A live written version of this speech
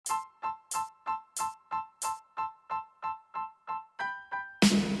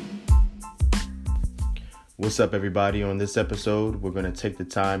What's up, everybody? On this episode, we're going to take the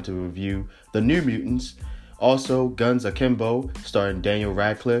time to review The New Mutants, also Guns Akimbo, starring Daniel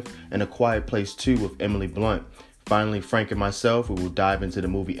Radcliffe, and A Quiet Place 2 with Emily Blunt. Finally, Frank and myself, we will dive into the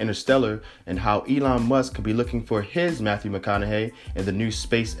movie Interstellar and how Elon Musk could be looking for his Matthew McConaughey in the new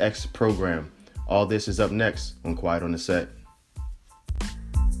SpaceX program. All this is up next on Quiet on the Set.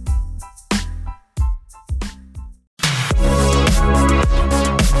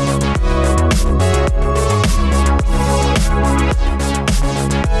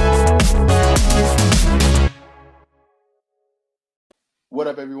 What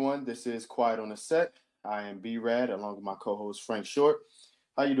up, everyone? This is Quiet on the Set. I am B-Rad, along with my co-host Frank Short.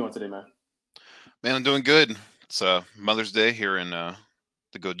 How you doing today, man? Man, I'm doing good. It's Mother's Day here in the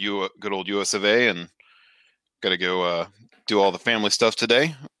good old US of A, and got to go do all the family stuff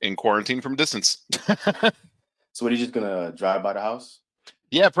today in quarantine from a distance. So what, are you just going to drive by the house?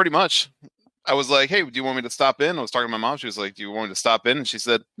 Yeah, pretty much. I was like, hey, do you want me to stop in? I was talking to my mom. She was like, do you want me to stop in? And she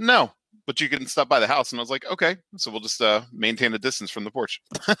said, no, but you can stop by the house. And I was like, okay. So we'll just maintain the distance from the porch.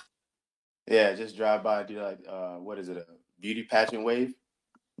 Yeah, just drive by, do like, what is it, a beauty pageant wave?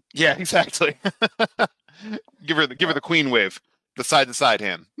 Yeah, exactly. Give her the queen wave, the side-to-side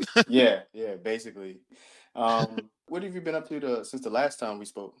hand. yeah, basically. What have you been up to since the last time we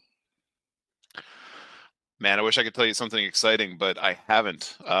spoke? Man, I wish I could tell you something exciting, but I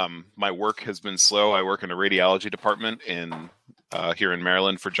haven't. My work has been slow. I work in a radiology department here in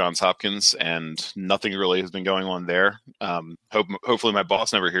Maryland for Johns Hopkins, and nothing really has been going on there. Hopefully my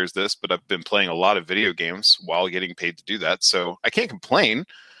boss never hears this, but I've been playing a lot of video games while getting paid to do that, so I can't complain.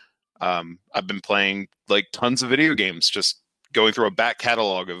 I've been playing like tons of video games, just going through a back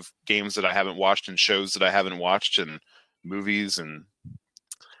catalog of games that I haven't watched and shows that I haven't watched and movies and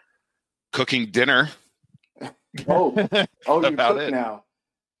cooking dinner. Oh, you About cook it. now?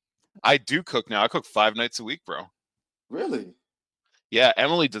 I do cook now. I cook 5 nights a week, bro. Really? Yeah,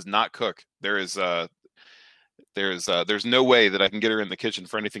 Emily does not cook. There's no way that I can get her in the kitchen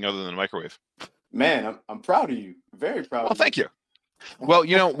for anything other than a microwave. Man, I'm proud of you. Very proud. Well, thank you. Well,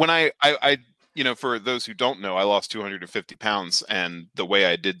 when I for those who don't know, I lost 250 pounds, and the way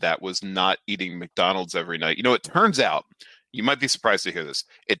I did that was not eating McDonald's every night. It turns out, you might be surprised to hear this.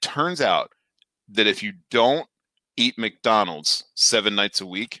 It turns out that if you don't eat McDonald's 7 nights a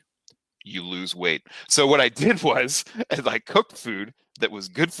week, you lose weight. So what I did was I cooked food that was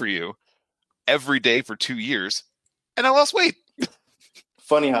good for you every day for 2 years, and I lost weight.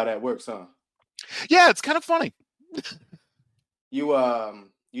 Funny how that works, huh? Yeah, it's kind of funny. You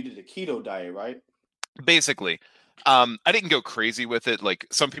did a keto diet, right? Basically. I didn't go crazy with it. Like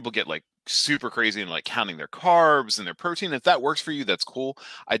some people get like super crazy and like counting their carbs and their protein. If that works for you, that's cool.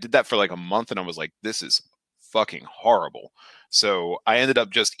 I did that for like a month and I was like, this is fucking horrible. So I ended up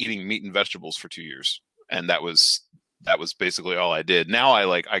just eating meat and vegetables for 2 years. And that was basically all I did. Now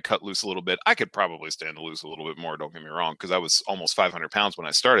I cut loose a little bit. I could probably stand to lose a little bit more, don't get me wrong, because I was almost 500 pounds when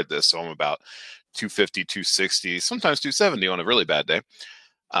I started this. So I'm about 250, 260, sometimes 270 on a really bad day.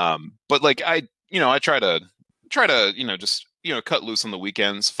 But like I try to just cut loose on the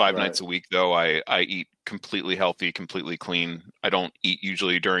weekends. 5 Right. nights a week though. I eat completely healthy, completely clean. I don't eat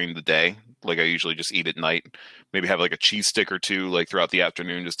usually during the day. Like I usually just eat at night. Maybe have like a cheese stick or two like throughout the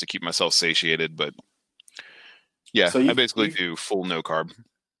afternoon just to keep myself satiated. But yeah, So I basically do full no carb.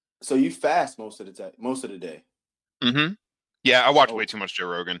 So you fast most of the day. Mm-hmm. Yeah, I watched way too much Joe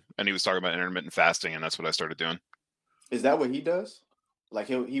Rogan, and he was talking about intermittent fasting, and that's what I started doing. Is that what he does? Like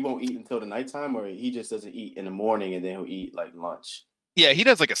he won't eat until the nighttime, or he just doesn't eat in the morning and then he'll eat like lunch? Yeah, he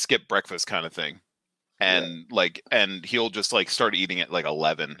does like a skip breakfast kind of thing. And and he'll just like start eating at like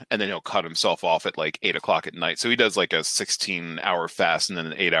 11, and then he'll cut himself off at like 8 o'clock at night. So he does like a 16-hour fast and then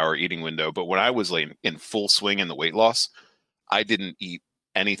an 8-hour eating window. But when I was like in full swing in the weight loss, I didn't eat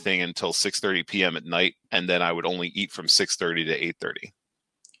anything until 6:30 p.m. at night, and then I would only eat from 6:30 to 8:30.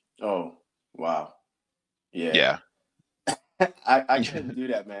 Oh, wow. Yeah. I couldn't do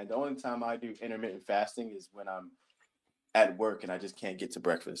that, man. The only time I do intermittent fasting is when I'm at work and I just can't get to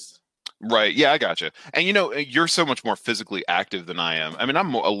breakfast. Right. Yeah, I gotcha. And you're so much more physically active than I am. I mean,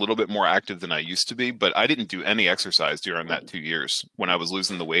 I'm a little bit more active than I used to be, but I didn't do any exercise during that 2 years. When I was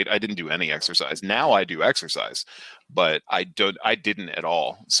losing the weight, I didn't do any exercise. Now I do exercise, but I didn't at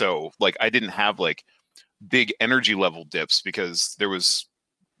all. So like I didn't have like big energy level dips because there was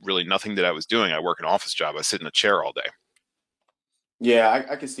really nothing that I was doing. I work an office job. I sit in a chair all day. Yeah,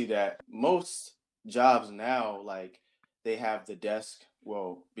 I can see that. Most jobs now, like they have the desk.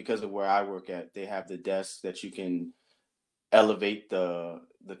 Well, because of where I work at, they have the desk that you can elevate the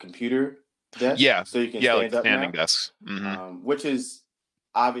computer desk, Yeah. so you can Yeah, stand like up standing now. desks. Mm-hmm. Which is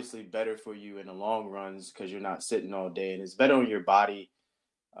obviously better for you in the long runs because you're not sitting all day, and it's better on your body,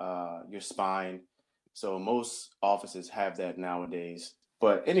 your spine. So most offices have that nowadays.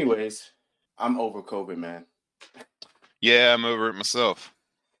 But anyways, I'm over COVID, man. Yeah, I'm over it myself.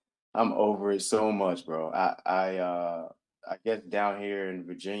 I'm over it so much, bro. I guess down here in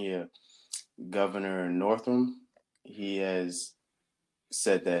Virginia, Governor Northam, he has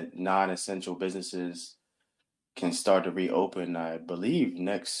said that non-essential businesses can start to reopen, I believe,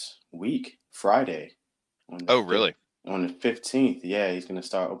 next week, Friday, on the Oh, fifth, really? on the 15th. Yeah, he's gonna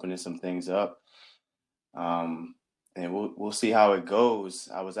start opening some things up. Um, and we'll see how it goes.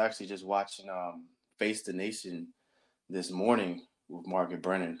 I was actually just watching Face the Nation this morning with Margaret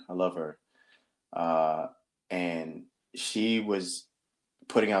Brennan. I love her. Uh, and she was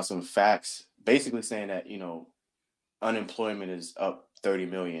putting out some facts, basically saying that unemployment is up 30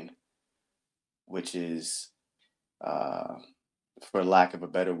 million, which is, uh, for lack of a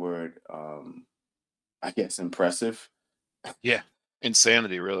better word, I guess impressive. Yeah.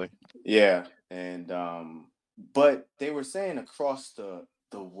 Insanity, really. Yeah, and but they were saying across the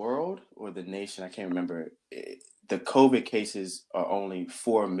world or the nation, I can't remember. The COVID cases are only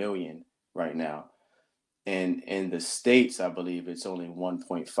 4 million right now, and in the states, I believe it's only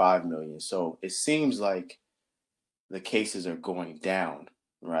 1.5 million. So it seems like the cases are going down,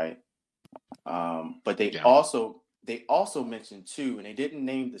 right? But Yeah. they also mentioned too, and they didn't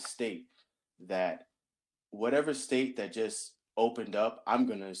name the state, that whatever state that just opened up, I'm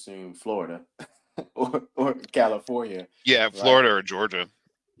gonna assume Florida or California, Yeah, right? Florida or Georgia.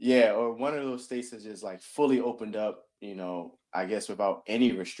 Yeah, or one of those states that just like fully opened up, I guess without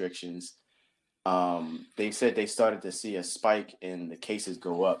any restrictions. They said they started to see a spike in the cases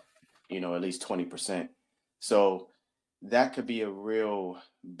go up, at least 20%. So that could be a real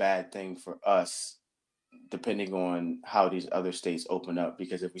bad thing for us, depending on how these other states open up.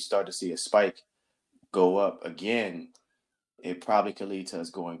 Because if we start to see a spike go up again, it probably could lead to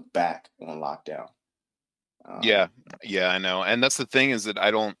us going back on lockdown. Yeah. Um, Yeah, I know. And that's the thing is that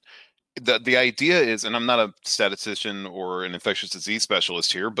I don't the idea is, and I'm not a statistician or an infectious disease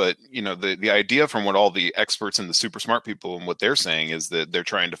specialist here, but the idea from what all the experts and the super smart people and what they're saying is that they're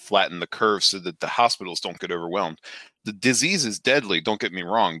trying to flatten the curve so that the hospitals don't get overwhelmed. The disease is deadly, don't get me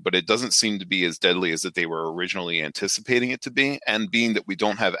wrong, but it doesn't seem to be as deadly as that they were originally anticipating it to be. And being that we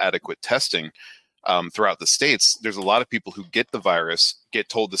don't have adequate testing throughout the states, there's a lot of people who get the virus, get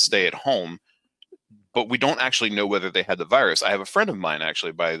told to stay at home, but we don't actually know whether they had the virus. I have a friend of mine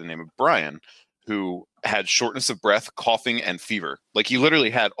actually by the name of Brian who had shortness of breath, coughing, and fever. Like he literally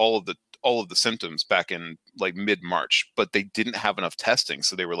had all of the symptoms back in like mid-March, but they didn't have enough testing.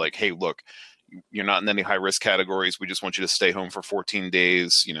 So they were like, "Hey, look, you're not in any high risk categories. We just want you to stay home for 14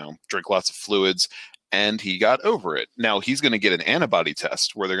 days, drink lots of fluids." And he got over it. Now he's going to get an antibody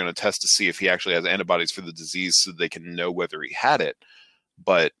test where they're going to test to see if he actually has antibodies for the disease so they can know whether he had it.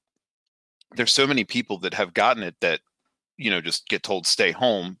 But there's so many people that have gotten it that just get told stay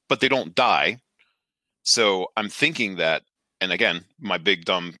home, but they don't die. So I'm thinking that, and again, my big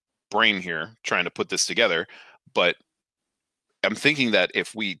dumb brain here trying to put this together, but I'm thinking that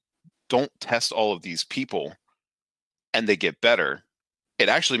if we don't test all of these people and they get better, it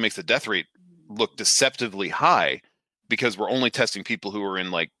actually makes the death rate look deceptively high because we're only testing people who are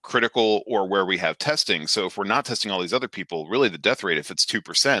in like critical or where we have testing. So if we're not testing all these other people, really the death rate, if it's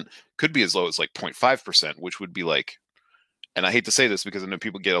 2%, could be as low as like 0.5%, which would be like, and I hate to say this because I know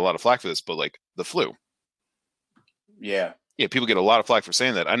people get a lot of flack for this, but like the flu. yeah, Yeah, people get a lot of flack for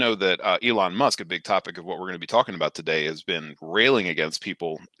saying that. I know that Elon Musk, a big topic of what we're going to be talking about today, has been railing against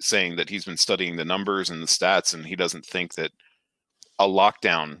people saying that he's been studying the numbers and the stats, and he doesn't think that a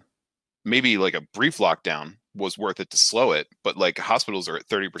lockdown, maybe like a brief lockdown, was worth it to slow it. But like hospitals are at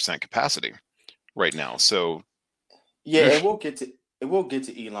 30% capacity right now. So, yeah. It will get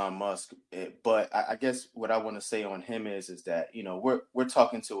to Elon Musk, but I guess what I want to say on him is that we're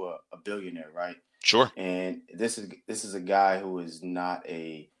talking to a billionaire, right? sure. And this is a guy who is not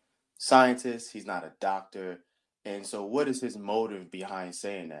a scientist. He's not a doctor. And so, what is his motive behind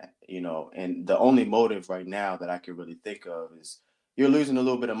saying that? And the only motive right now that I can really think of is you're losing a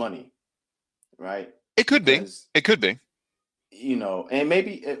little bit of money, right? It could be. Because It could be. and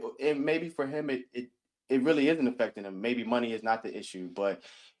maybe for him it really isn't affecting him. Maybe money is not the issue, but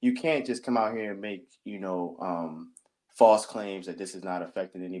you can't just come out here and make false claims that this is not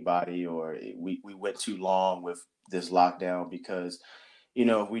affecting anybody, or we went too long with this lockdown. Because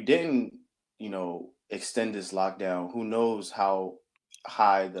if we didn't extend this lockdown, who knows how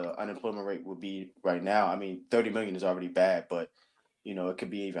high the unemployment rate would be right now. I mean, 30 million is already bad, but it could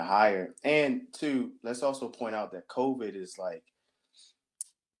be even higher. And two, let's also point out that COVID is like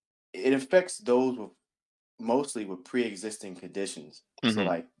it affects those with mostly with pre-existing conditions. So Hmm.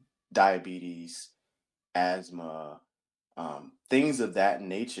 like diabetes, asthma, things of that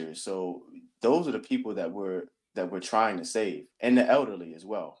nature. So those are the people that we're trying to save, and the elderly as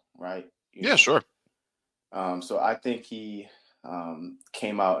well, right? You Yeah, know, sure. so I think he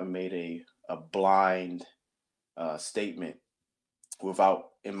came out and made a blind statement without,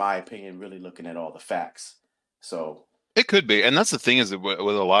 in my opinion, really looking at all the facts. So It could be, and that's the thing is that with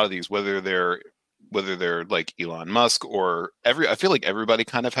a lot of these, whether they're like Elon Musk or I feel like everybody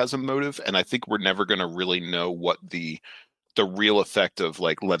kind of has a motive, and I think we're never going to really know what the real effect of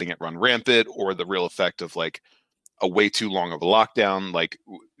like letting it run rampant or the real effect of like a way too long of a lockdown. Like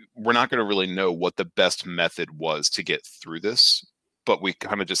we're not going to really know what the best method was to get through this, but we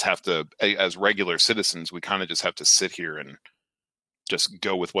kind of just have to, as regular citizens, we kind of just have to sit here and just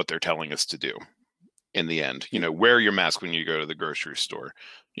go with what they're telling us to do in the end. Wear your mask when you go to the grocery store.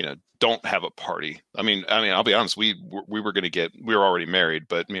 Don't have a party. I mean, I'll be honest. We were going to we were already married,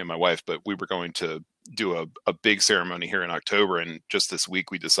 but me and my wife, but we were going to do a big ceremony here in October, and just this week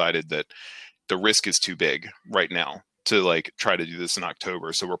we decided that the risk is too big right now to like try to do this in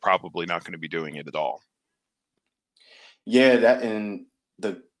October. So we're probably not going to be doing it at all. yeah, that and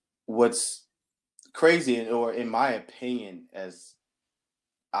the what's crazy, or in my opinion, as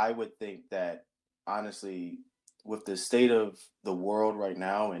I would think that honestly, with the state of the world right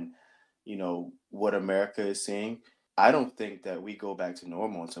now, and what America is seeing, I don't think that we go back to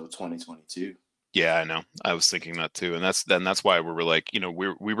normal until 2022. Yeah, I know. I was thinking that too, and that's why we were like,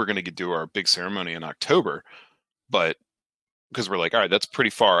 we were going to do our big ceremony in October, but because we're like, all right, that's pretty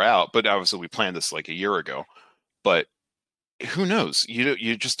far out. But obviously, we planned this like a year ago. But who knows?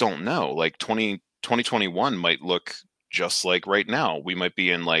 You just don't know. Like 2021 might look just like right now. We might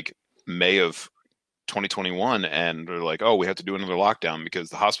be in like May of 2021, and they're like, oh, we have to do another lockdown because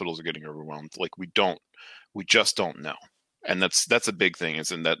the hospitals are getting overwhelmed. Like we just don't know. And that's a big thing,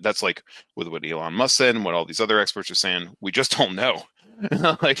 is in that's like with what Elon Musk said and what all these other experts are saying, we just don't know.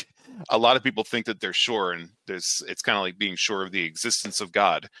 Like a lot of people think that they're sure, and it's kind of like being sure of the existence of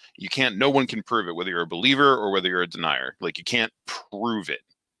God. No one can prove it, whether you're a believer or whether you're a denier. Like you can't prove it.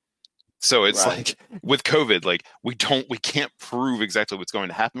 So it's Right. like with COVID, like we can't prove exactly what's going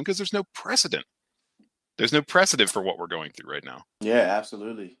to happen because there's no precedent. There's no precedent for what we're going through right now. Yeah,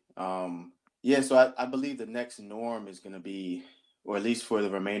 absolutely. Yeah, so I believe the next norm is going to be, or at least for the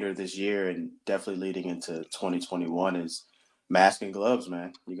remainder of this year and definitely leading into 2021, is mask and gloves,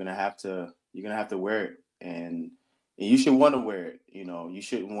 man. You're gonna have to wear it, and you should want to wear it. You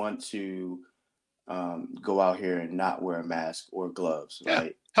shouldn't want to go out here and not wear a mask or gloves, Yeah.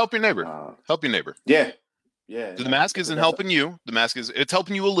 right? Help your neighbor. Uh, Help your neighbor. yeah, yeah, The and mask isn't that's helping you. It's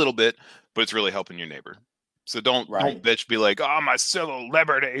helping you a little bit, but it's really helping your neighbor. So don't right. bitch, be like, oh, my civil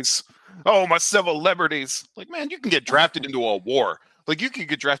liberties. Oh, my civil liberties. Like, man, you can get drafted into a war. Like you can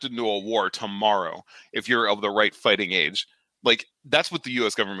get drafted into a war tomorrow if you're of the right fighting age. Like that's what the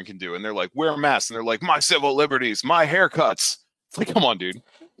US government can do. And they're like, wear masks. And they're like, my civil liberties, my haircuts. It's like, come on, dude.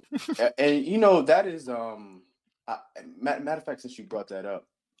 And that is matter of fact, since you brought that up,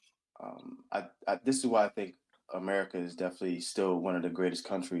 this is why I think America is definitely still one of the greatest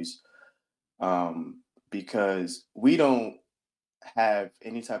countries, because we don't have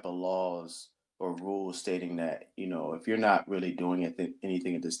any type of laws or rules stating that if you're not really doing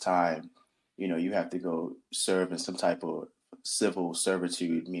anything at this time, you have to go serve in some type of civil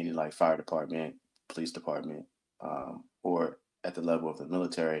servitude, meaning like fire department, police department, or at the level of the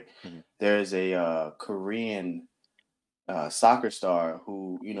military. Mhm. There is a Korean soccer star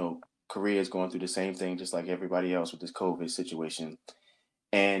who, Korea is going through the same thing just like everybody else with this COVID situation.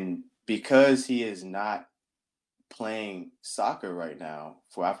 And because he is not playing soccer right now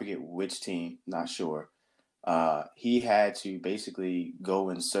for, I forget which team, not sure, he had to basically go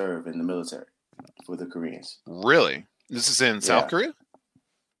and serve in the military for the Koreans. Really? This is in South Yeah. Korea?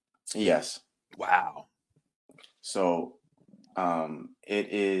 Yes. Wow. So it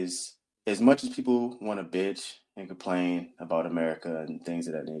is, as much as people want to bitch and complain about America and things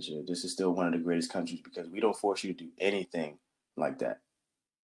of that nature, this is still one of the greatest countries because we don't force you to do anything like that.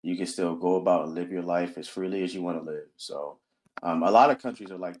 You can still go about and live your life as freely as you want to live. So a lot of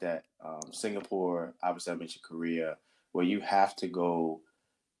countries are like that. Singapore, obviously I mentioned Korea, where you have to go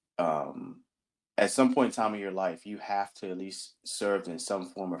um, at some point in time in your life, you have to at least serve in some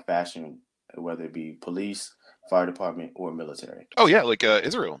form or fashion, whether it be police, fire department, or military. Oh yeah, like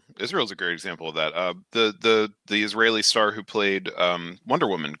Israel. Israel's a great example of that. The Israeli star who played Wonder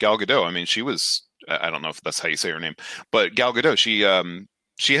Woman, Gal Gadot. I mean, she was I don't know if that's how you say her name, but Gal Gadot. She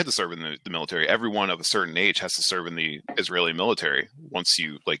She had to serve in the military. Everyone of a certain age has to serve in the Israeli military once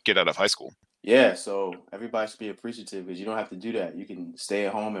you like get out of high school. Yeah, so everybody should be appreciative because you don't have to do that. You can stay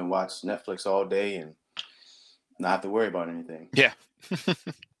at home and watch Netflix all day and not have to worry about anything. Yeah.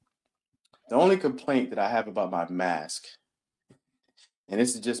 The only complaint that I have about my mask, and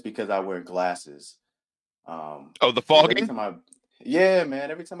this is just because I wear glasses, Oh, the is every fogging? time yeah,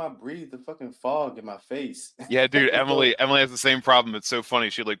 man, every time I breathe, the fucking fog in my face. Yeah, dude, So Emily has the same problem. It's so funny.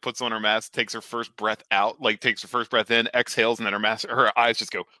 She like puts on her mask, takes her first breath out, like takes her first breath in, exhales, and then her eyes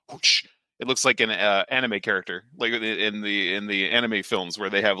just go whoosh. It looks like an anime character, like in the anime films where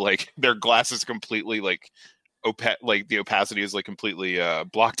they have like their glasses completely like like the opacity is like completely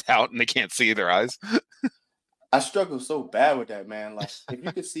blocked out and they can't see their eyes. I struggle so bad with that, man. Like, if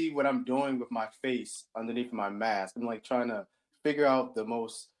you could see what I'm doing with my face underneath my mask, I'm like trying to figure out the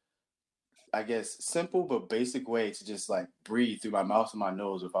most, I guess, simple but basic way to just like breathe through my mouth and my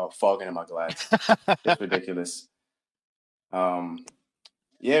nose without fogging in my glasses. It's ridiculous. Um,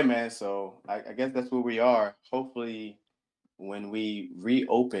 yeah, man. So I guess that's where we are. Hopefully, when we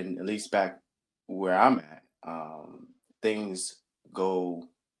reopen, at least back where I'm at, things go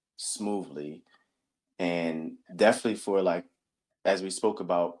smoothly. And definitely for like, as we spoke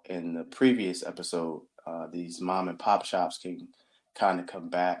about in the previous episode, these mom and pop shops can kind of come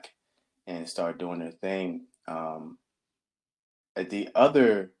back and start doing their thing. The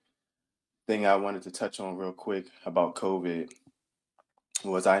other thing I wanted to touch on real quick about COVID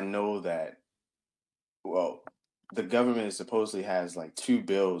was I know that, well, the government supposedly has like two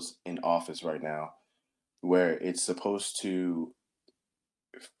bills in office right now where it's supposed to,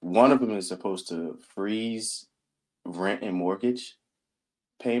 one of them is supposed to freeze rent and mortgage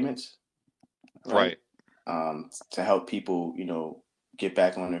payments, right? Right. To help people, get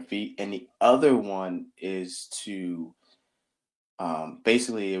back on their feet. And the other one is to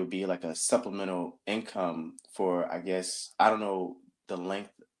basically it would be like a supplemental income for, I guess, I don't know the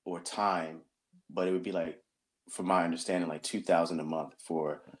length or time, but it would be like, from my understanding, like 2,000 a month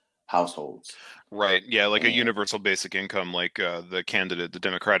for households. Right. Yeah, like a And universal basic income, like the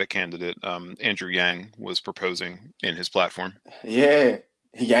Democratic candidate, Andrew Yang was proposing in his platform. yeah,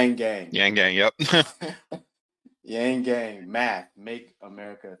 Yang Gang. Yang Gang, yep. Yang Gang, math, make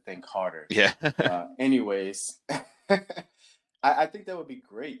America think harder. Yeah. Anyways, I think that would be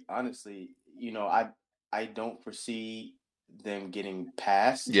great. Honestly, I don't foresee them getting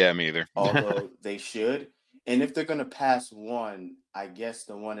passed, Yeah, me either. although they should. And if they're gonna pass one, I guess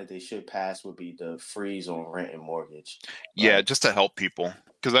the one that they should pass would be the freeze on rent and mortgage, Yeah, right? just to help people.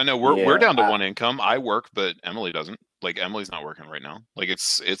 Because I know we're Yeah, down to one income. I work, but Emily doesn't. Like Emily's not working right now. Like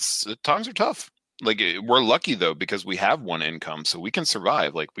it's times are tough. Like we're lucky though because we have one income, so we can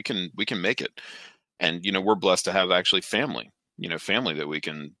survive. Like we can make it. And we're blessed to have actually family. Family that we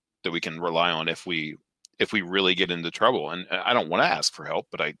can rely on if we really get into trouble. And I don't want to ask for help,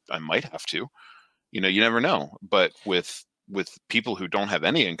 but I might have to. You never know. But with people who don't have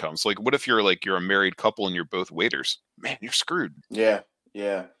any income, so like what if you're a married couple and you're both waiters? Man, you're screwed. yeah,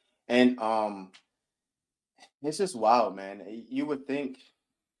 yeah. And it's just wild, man. You would think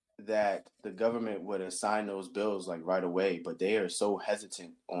that the government would assign those bills like right away, but they are so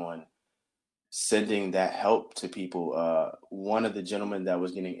hesitant on sending that help to people. One of the gentlemen that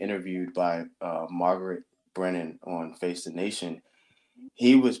was getting interviewed by Margaret Brennan on Face the Nation,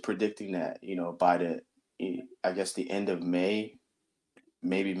 he was predicting that by I guess the end of May,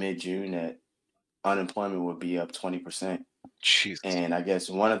 maybe mid June, that unemployment would be up 20%. Jesus. And I guess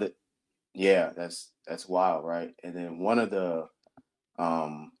one of the yeah, that's wild, right? And then one of the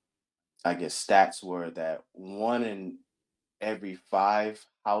um I guess stats were that one in every five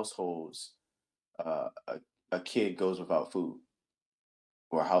households, a kid goes without food,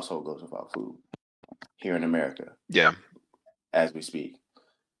 or a household goes without food here in America Yeah. as we speak.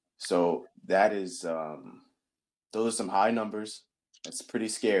 So that is those are some high numbers. That's pretty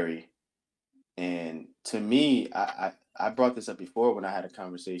scary. And to me, I brought this up before when I had a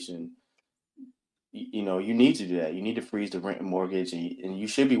conversation. You need to do that. You need to freeze the rent and mortgage, and you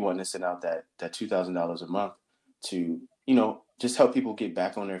should be wanting to send out that $2,000 a month to just help people get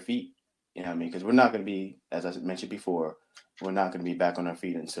back on their feet. You know what I mean? Because we're not going to be, as I mentioned before, we're not going to be back on our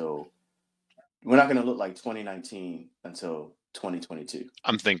feet until we're not going to look like 2019 until 2022.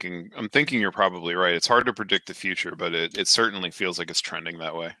 I'm thinking you're probably right. It's hard to predict the future, but it certainly feels like it's trending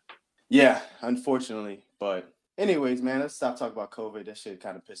that way. Yeah, unfortunately. But anyways, man, let's stop talking about COVID. That shit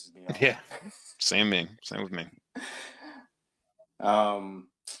kind of pisses me off. Yeah. Same with me. um,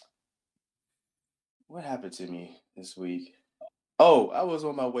 what happened to me this week? Oh, I was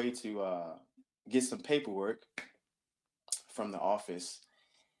on my way to get some paperwork from the office,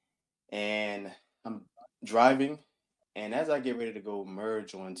 and I'm driving, and as I get ready to go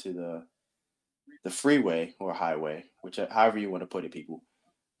merge onto the freeway or highway, which however you want to put it, people.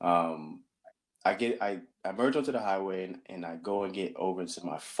 Um, I merge onto the highway and I go and get over into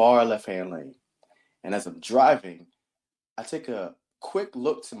my far left hand lane. And as I'm driving, I take a quick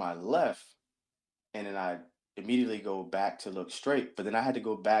look to my left, and then I immediately go back to look straight. But then I had to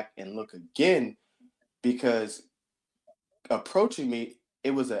go back and look again because approaching me,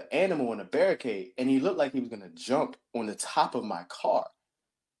 it was an animal in a barricade, and he looked like he was gonna jump on the top of my car.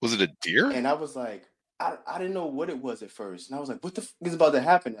 Was it a deer? And I was like, I didn't know what it was at first. And I was like, what the is about to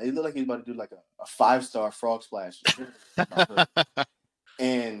happen? It looked like he was about to do like a 5-star frog splash.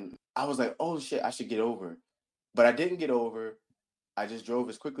 And I was like, oh shit, I should get over. But I didn't get over. I just drove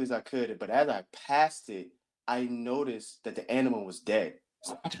as quickly as I could. But as I passed it, I noticed that the animal was dead.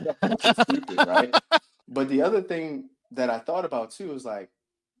 Stupid, right? But the other thing that I thought about too was like,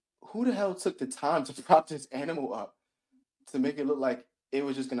 who the hell took the time to prop this animal up to make it look like it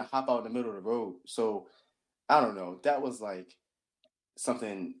was just gonna hop out in the middle of the road? So I don't know. That was like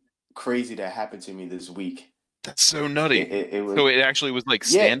something crazy that happened to me this week. That's so nutty. It was So it actually was like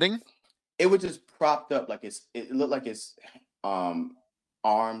yeah, standing? it was just propped up like it looked like its um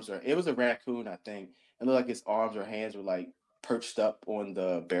arms, or it was a raccoon, I think. It looked like its arms or hands were like perched up on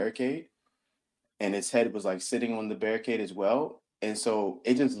the barricade, and its head was like sitting on the barricade as well. And so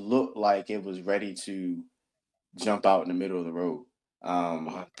it just looked like it was ready to jump out in the middle of the road. Um,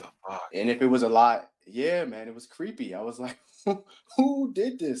 What the fuck? and if it was a lot, yeah, man, it was creepy. I was like, who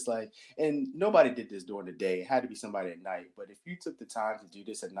did this? Like, and nobody did this during the day. It had to be somebody at night. But if you took the time to do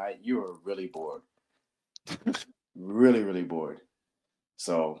this at night, you were really bored, really, really bored.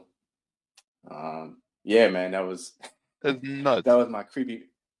 So, yeah, man, that was That's that nuts. was my creepy.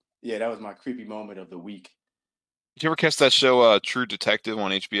 Yeah, that was my creepy moment of the week. Did you ever catch that show, True Detective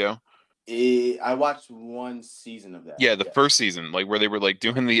on HBO? I watched one season of that. Yeah, the Yes. first season, like where they were like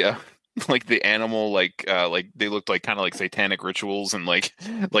doing the like the animal like they looked like kind of like satanic rituals and like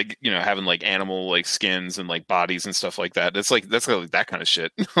having like animal like skins and like bodies and stuff like that. It's like that's like that kind of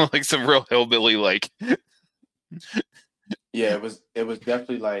shit. Like some real hillbilly like Yeah, it was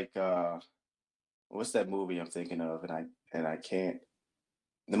definitely like what's that movie I'm thinking of, and I can't,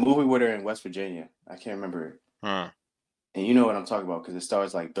 the movie where they're in West Virginia. I can't remember it. huh. And you know what I'm talking about because it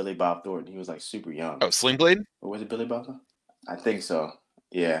stars like Billy Bob Thornton. He was like super young. Oh, Sling Blade? Or was it Billy Bob Thornton? I think so.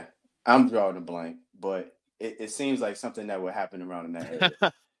 Yeah. I'm drawing a blank, but it seems like something that would happen around in that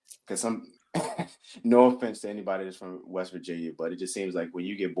area. Because some, no offense to anybody that's from West Virginia, but it just seems like when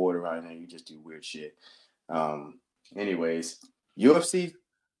you get bored around there, you just do weird shit. Um, anyways, UFC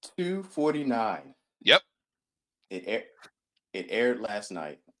 249. Yep. It air, it aired last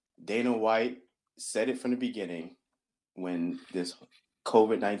night. Dana White said it from the beginning when this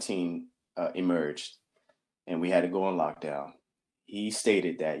COVID-19 emerged and we had to go on lockdown. He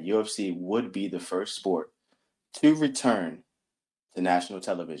stated that UFC would be the first sport to return to national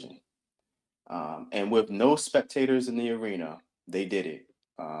television. And with no spectators in the arena, they did it.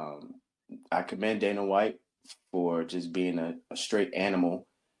 Um, I commend Dana White for just being a straight animal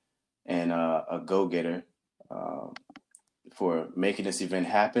and a go getter for making this event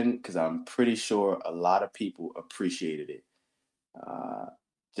happen because I'm pretty sure a lot of people appreciated it. Uh,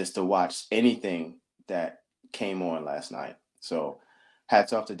 just to watch anything that came on last night. So,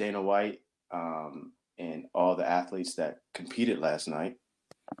 hats off to Dana White and all the athletes that competed last night.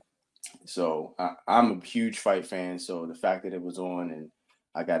 So, I'm a huge fight fan. So, the fact that it was on and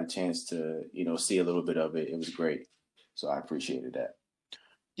I got a chance to, see a little bit of it, it was great. So, I appreciated that.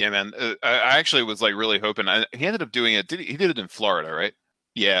 Yeah, man. I actually was like really hoping he ended up doing it. He did it in Florida, right?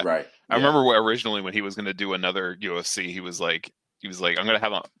 Yeah. Right. I Yeah. remember originally when he was going to do another UFC, he was like I'm going to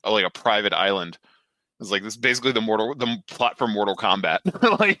have like a private island. It's like this is basically the plot for Mortal Kombat.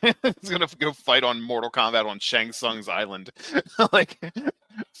 Like he's gonna go fight on Mortal Kombat on Shang Tsung's island. Like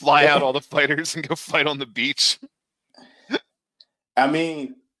fly out all the fighters and go fight on the beach. I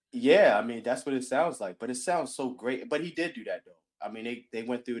mean, yeah, I mean that's what it sounds like, but it sounds so great. But he did do that though. I mean, they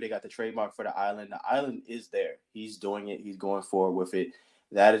went through, they got the trademark for the island. The island is there. He's doing it. He's going forward with it.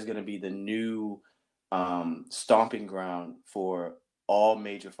 That is going to be the new stomping ground for all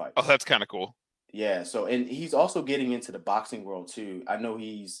major Oh, fights. that's kind of cool. Yeah. So, and he's also getting into the boxing world too. I know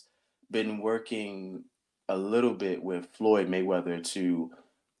he's been working a little bit with Floyd Mayweather to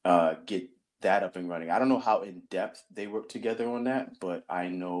get that up and running. I don't know how in depth they work together on that, but I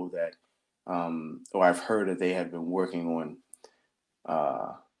know that, or I've heard that they have been working on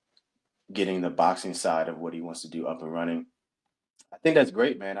uh, getting the boxing side of what he wants to do up and running. I think that's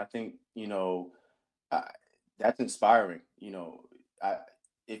great, man. I think I, that's inspiring. I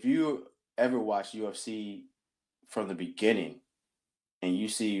if you ever watch UFC from the beginning and you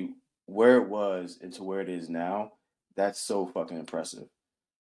see where it was into where it is now, that's so fucking impressive.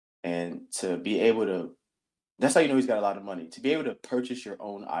 And to be able to, that's how you know he's got a lot of money. To be able to purchase your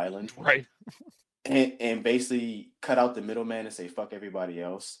own island Right. and basically cut out the middleman and say fuck everybody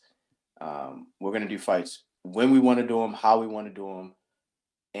else. We're gonna do fights when we want to do them, how we want to do them,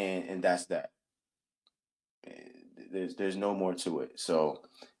 and that's that. There's no more to it. So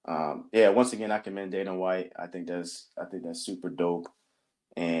yeah, once again, I commend Dana White. I think that's super dope,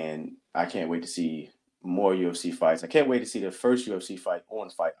 and I can't wait to see more UFC fights. I can't wait to see the first UFC fight on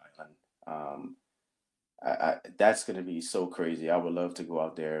Fight Island. Um, that's gonna be so crazy. I would love to go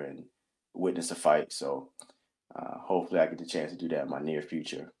out there and witness a fight. So hopefully, I get the chance to do that in my near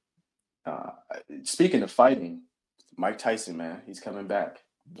future. Uh, Speaking of fighting, Mike Tyson, man, he's coming back.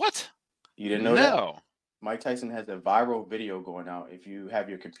 What? You didn't know that? No. Mike Tyson has a viral video going out. If you have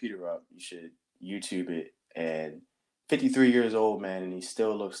your computer up, you should YouTube it. And 53 years old, man, and he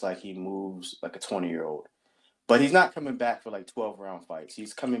still looks like he moves like a 20-year-old. But he's not coming back for like 12-round fights.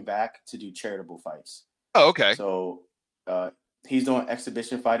 He's coming back to do charitable fights. Oh, okay. So he's doing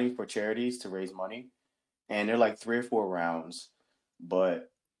exhibition fighting for charities to raise money. And they're like 3 or 4 rounds.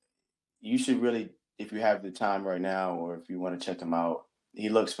 But you should really, if you have the time right now or if you want to check him out, he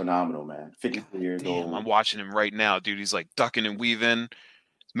looks phenomenal, man. 53 years Damn, I'm old. watching him right now, dude. He's like ducking and weaving,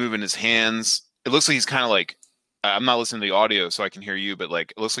 moving his hands. It looks like he's kind of like I'm not listening to the audio so I can hear you, but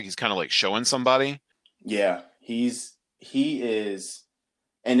like it looks like he's kind of like showing somebody. Yeah, he is,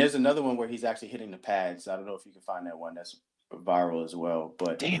 and there's another one where he's actually hitting the pads. I don't know if you can find that one. That's viral as well.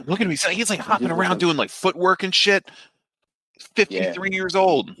 But Damn, look at him. He's like he hopping just looks, around doing like footwork and shit. yeah, 53 years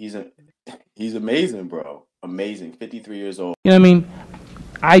old. he's amazing, bro. Amazing. 53 years old. You know what I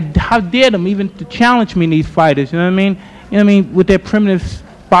mean? How dare them even to challenge me, these fighters, you know what I mean? You know what I mean? With their primitive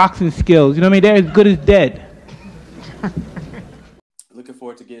boxing skills, you know what I mean? They're as good as dead. Looking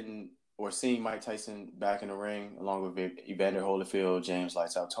forward to getting or seeing Mike Tyson back in the ring, along with Evander Holyfield, James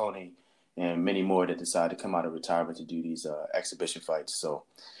Lights Out Tony, and many more that decide to come out of retirement to do these exhibition fights. So,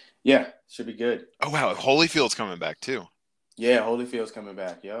 yeah, should be good. Oh wow, Holyfield's coming back too. Yeah, Holyfield's coming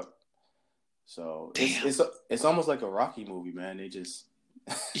back. Yep. So Damn. it's almost like a Rocky movie, man.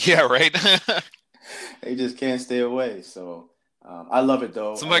 Yeah, right. they just can't stay away. So I love it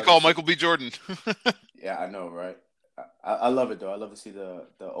though. Somebody call Michael B. Jordan. Yeah, I know, right? I love it though. I love to see the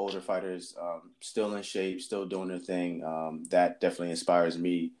older fighters still in shape, still doing their thing. That definitely inspires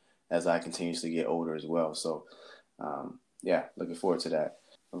me as I continuously get older as well. So yeah, looking forward to that.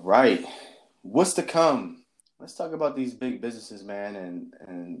 Right. What's to come? Let's talk about these big businesses, man,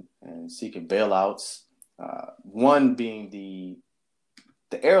 and seeking bailouts. One being the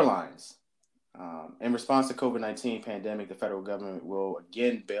airlines. In response to COVID-19 pandemic, the federal government will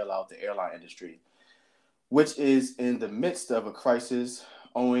again bail out the airline industry, which is in the midst of a crisis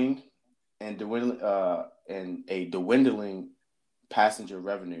owing and a dwindling passenger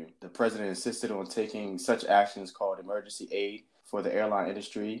revenue. The president insisted on taking such actions called emergency aid for the airline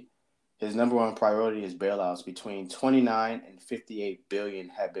industry. His number one priority is bailouts. Between 29 and 58 billion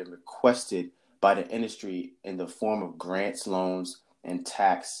have been requested by the industry in the form of grants, loans, and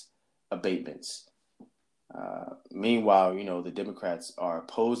tax abatements. Meanwhile, the Democrats are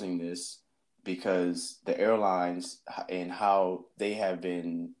opposing this because the airlines and how they have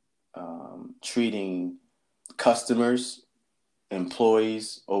been treating customers,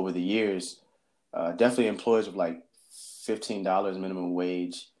 employees over the years, definitely employees with like $15 minimum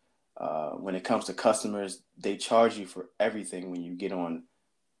wage. When it comes to customers, they charge you for everything when you get on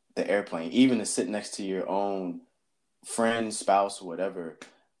the airplane, even to sit next to your own friend, spouse, whatever.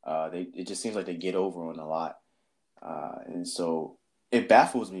 It just seems like they get over on a lot. And so it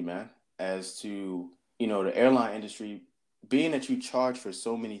baffles me, man, as to, the airline industry, being that you charge for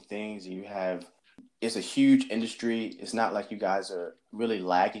so many things, it's a huge industry. It's not like you guys are really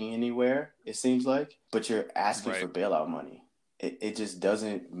lagging anywhere, it seems like, but you're asking for bailout money. It just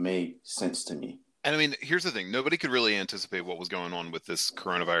doesn't make sense to me. And I mean, here's the thing. Nobody could really anticipate what was going on with this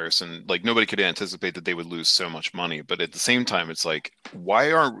coronavirus. And like, nobody could anticipate that they would lose so much money. But at the same time, it's like,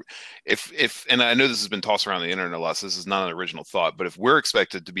 and I know this has been tossed around the internet a lot, so this is not an original thought, but if we're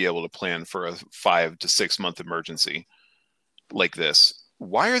expected to be able to plan for a 5 to 6 month emergency like this,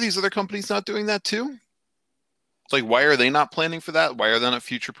 why are these other companies not doing that too? Like, why are they not planning for that? Why are they not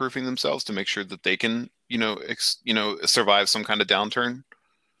future proofing themselves to make sure that they can, survive some kind of downturn?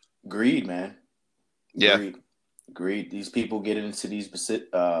 Greed, man. Yeah. Greed. These people get into these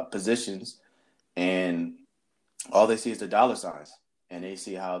positions, and all they see is the dollar signs, and they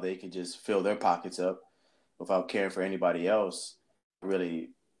see how they can just fill their pockets up without caring for anybody else. really,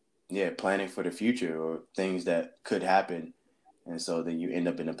 planning for the future or things that could happen. And so then you end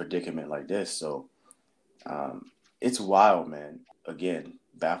up in a predicament like this. So it's wild, man. Again,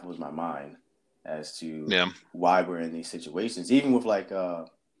 baffles my mind as to why we're in these situations. Even with like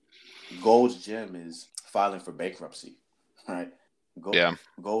Gold's Gym is filing for bankruptcy, right?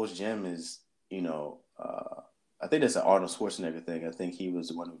 Gold's Gym is, I think that's an Arnold Schwarzenegger thing. I think he was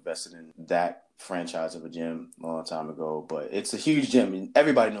the one who invested in that franchise of a gym a long time ago. But it's a huge gym, and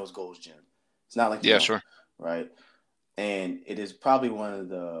everybody knows Gold's Gym. It's not like sure, right? And it is probably one of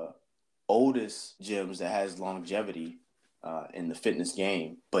the oldest gyms that has longevity in the fitness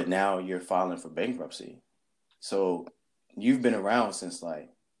game. But now you're filing for bankruptcy. So you've been around since like,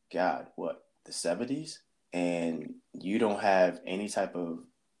 God, what, the 70s? And you don't have any type of,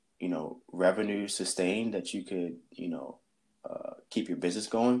 revenue sustained that you could, keep your business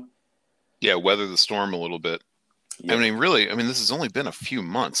going. Yeah, weather the storm a little bit. Yeah. I mean, really, this has only been a few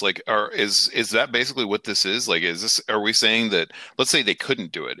months. Like, is that basically what this is? Like, are we saying that, let's say they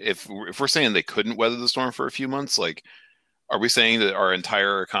couldn't do it. If we're saying they couldn't weather the storm for a few months, like, are we saying that our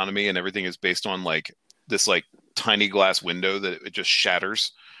entire economy and everything is based on like this, like, tiny glass window that it just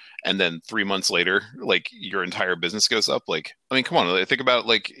shatters? And then 3 months later, like, your entire business goes up. Like, come on, think about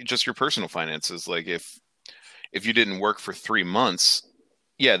like just your personal finances. Like, if you didn't work for 3 months,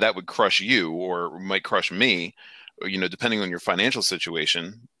 yeah, that would crush you or might crush me, depending on your financial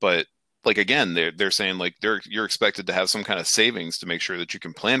situation. But like, again, they're saying like you're expected to have some kind of savings to make sure that you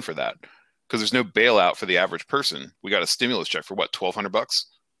can plan for that, because there's no bailout for the average person. We got a stimulus check for what, $1,200?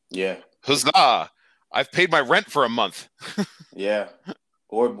 Yeah. Huzzah! I've paid my rent for a month. Yeah.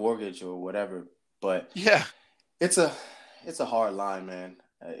 Or mortgage or whatever. But yeah, it's a hard line, man.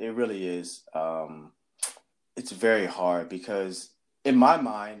 It really is. It's very hard because in my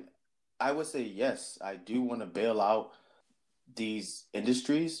mind, I would say, yes, I do want to bail out these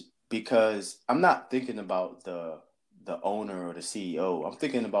industries, because I'm not thinking about the owner or the CEO. I'm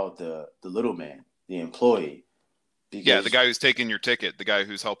thinking about the little man, the employee. Because, the guy who's taking your ticket, the guy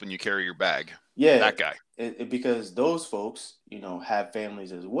who's helping you carry your bag. Yeah, that guy. Because those folks, have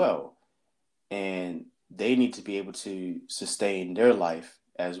families as well, and they need to be able to sustain their life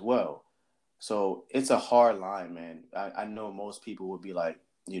as well. So it's a hard line, man. I know most people would be like,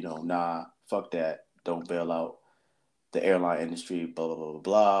 nah, fuck that. Don't bail out the airline industry, blah, blah, blah, blah,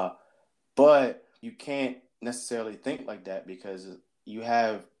 blah. But you can't necessarily think like that, because you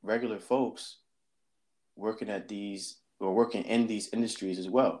have regular folks working in these industries as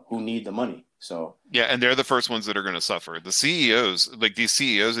well who need the money. So yeah, and they're the first ones that are going to suffer. The CEOs, like these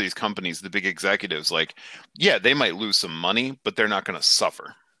CEOs of these companies, the big executives, like, yeah, they might lose some money, but they're not going to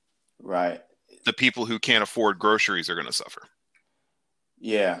suffer. Right. The people who can't afford groceries are going to suffer.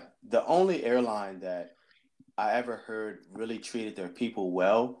 Yeah. The only airline that I ever heard really treated their people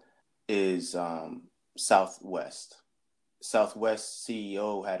well is Southwest. Southwest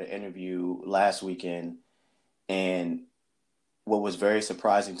CEO had an interview last weekend, and what was very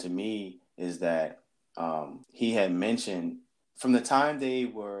surprising to me is that he had mentioned from the time they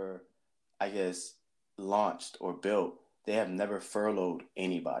were, I guess, launched or built, they have never furloughed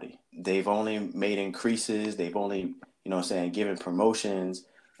anybody. They've only made increases. They've only, given promotions.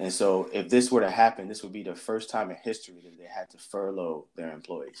 And so if this were to happen, this would be the first time in history that they had to furlough their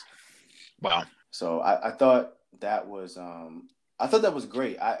employees. Wow. So I thought that was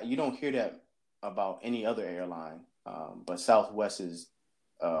great. You don't hear that about any other airline, but Southwest is,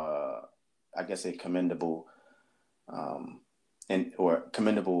 I guess, a commendable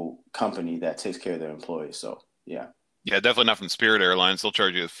commendable company that takes care of their employees. So yeah. Yeah, definitely not from Spirit Airlines. They'll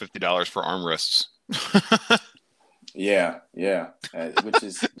charge you $50 for armrests. Yeah. Which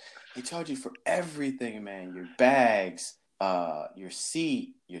is, they charge you for everything, man. Your bags, your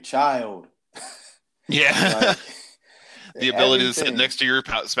seat, your child. Yeah. The ability to sit next to your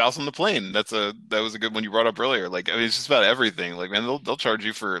spouse on the plane. That was a good one you brought up earlier. Like, it's just about everything. Like, man, they'll charge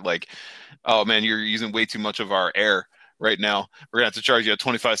you for, like, oh man, you're using way too much of our air right now. We're gonna have to charge you a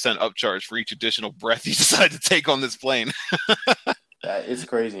 25-cent upcharge for each additional breath you decide to take on this plane. It's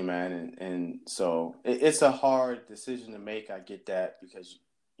crazy, man. And so it's a hard decision to make. I get that, because,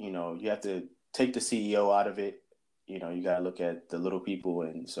 you have to take the CEO out of it. You got to look at the little people.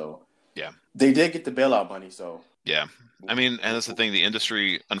 And so, yeah, they did get the bailout money. So, yeah. And that's the thing. The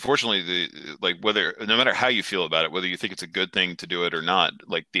industry, unfortunately, no matter how you feel about it, whether you think it's a good thing to do it or not,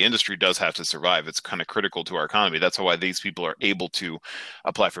 like, the industry does have to survive. It's kind of critical to our economy. That's why these people are able to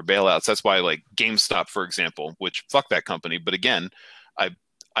apply for bailouts. That's why, like, GameStop, for example, which, fuck that company. But again,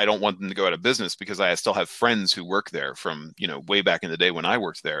 I don't want them to go out of business, because I still have friends who work there from, way back in the day when I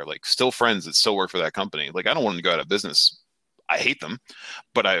worked there, like, still friends that still work for that company. Like, I don't want them to go out of business. I hate them,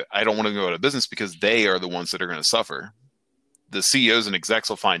 but I don't want to go out of business because they are the ones that are going to suffer. The CEOs and execs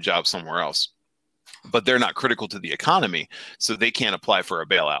will find jobs somewhere else, but they're not critical to the economy, so they can't apply for a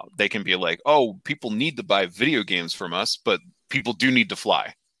bailout. They can be like, oh, people need to buy video games from us, but people do need to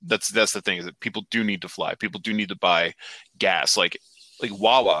fly. That's the thing, is that people do need to fly. People do need to buy gas. Like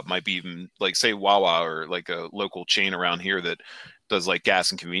Wawa might be, even like, say Wawa or like a local chain around here that does like gas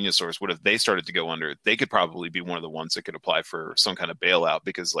and convenience stores. What if they started to go under? They could probably be one of the ones that could apply for some kind of bailout,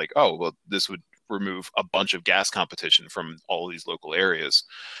 because like, oh, well, this would remove a bunch of gas competition from all these local areas.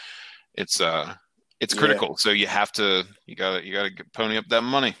 It's critical. So you gotta pony up that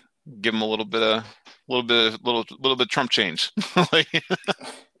money. Give them a little bit of Trump change.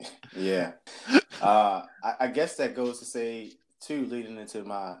 Yeah. I guess that goes to say too, leading into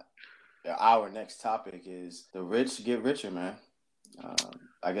our next topic, is the rich get richer, man.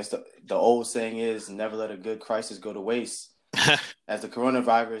 I guess the old saying is, never let a good crisis go to waste. As the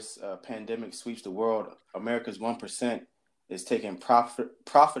coronavirus pandemic sweeps the world, America's 1% is taking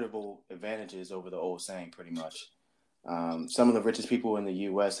profitable advantages over the old saying, pretty much. Some of the richest people in the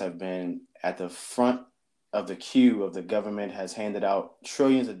U.S. have been at the front of the queue of the government has handed out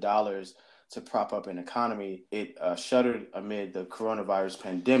trillions of dollars to prop up an economy. It shuddered amid the coronavirus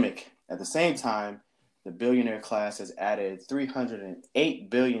pandemic. At the same time, the billionaire class has added $308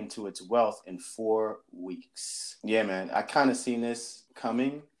 billion to its wealth in 4 weeks. Yeah, man, I kind of seen this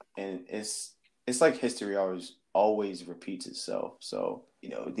coming, and it's like history always repeats itself. So,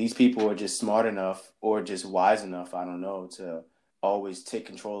 these people are just smart enough, or just wise enough, I don't know, to always take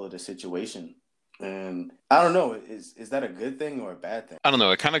control of the situation. And I don't know, is that a good thing or a bad thing? I don't know.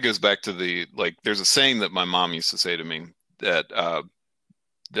 It kind of goes back to there's a saying that my mom used to say to me that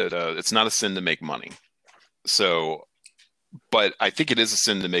it's not a sin to make money. So, but I think it is a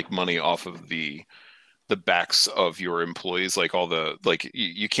sin to make money off of the backs of your employees. Like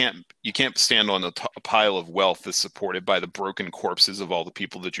you can't stand on a pile of wealth that's supported by the broken corpses of all the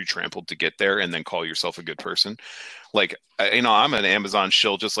people that you trampled to get there, and then call yourself a good person. Like, I'm an Amazon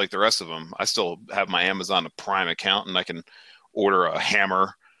shill just like the rest of them. I still have my Amazon Prime account, and I can order a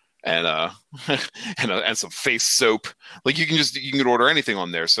hammer and and some face soap. Like, you can order anything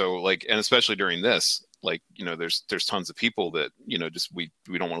on there. So like, and especially during this, like, there's tons of people that, just we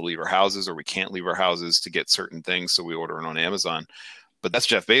don't want to leave our houses, or we can't leave our houses to get certain things, so we order it on Amazon. But that's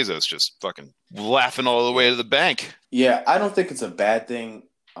Jeff Bezos just fucking laughing all the way to the bank. Yeah, I don't think it's a bad thing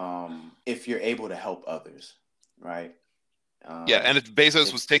if you're able to help others, right? Yeah, and if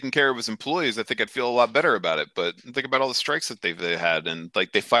Bezos was taking care of his employees, I think I'd feel a lot better about it. But think about all the strikes that they had, and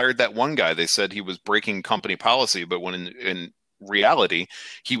like, they fired that one guy. They said he was breaking company policy, but when in reality,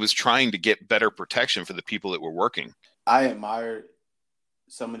 he was trying to get better protection for the people that were working. I admire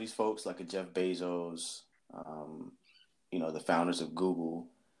some of these folks, like a Jeff Bezos, the founders of Google,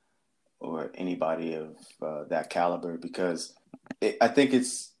 or anybody of that caliber, because I think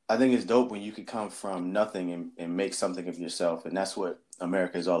it's dope when you could come from nothing and make something of yourself. And that's what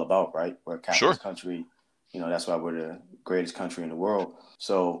America is all about, right? We're a capitalist country. That's why we're the greatest country in the world.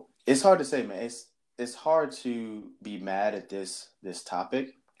 So it's hard to say, man. It's hard to be mad at this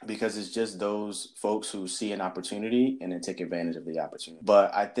topic, because it's just those folks who see an opportunity and then take advantage of the opportunity.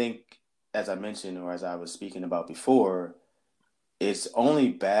 But I think, as I mentioned, or as I was speaking about before, it's only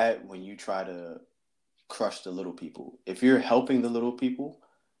bad when you try to crush the little people. If you're helping the little people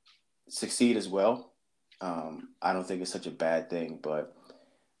succeed as well, I don't think it's such a bad thing. But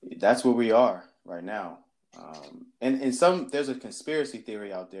that's where we are right now. And there's a conspiracy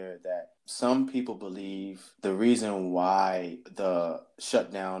theory out there that some people believe the reason why the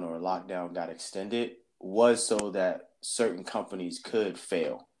shutdown or lockdown got extended was so that certain companies could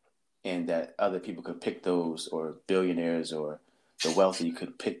fail, and that other people could pick those, or billionaires or the wealthy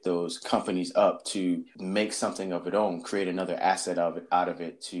could pick those companies up to make something of their own, create another asset out of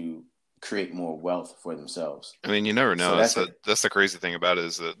it to create more wealth for themselves. I mean, you never know. So that's the crazy thing about it,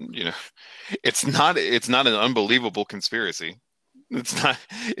 is that, it's not an unbelievable conspiracy. It's not,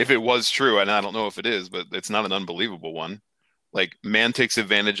 if it was true, and I don't know if it is, but it's not an unbelievable one. Like, man takes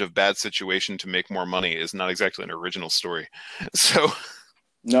advantage of bad situation to make more money is not exactly an original story. So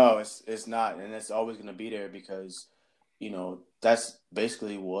no, it's not, and it's always going to be there, because that's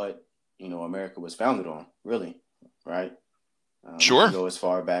basically what America was founded on, really, right? Sure. We can go as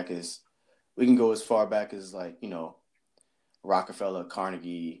far back as like Rockefeller,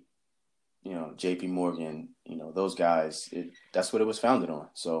 Carnegie, J.P. Morgan, those guys. That's what it was founded on.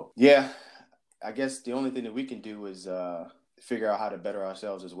 So yeah, I guess the only thing that we can do is figure out how to better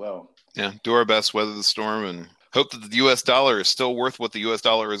ourselves as well. Yeah, do our best, weather the storm, and hope that the U.S. dollar is still worth what the U.S.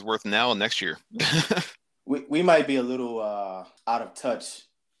 dollar is worth now and next year. we might be a little out of touch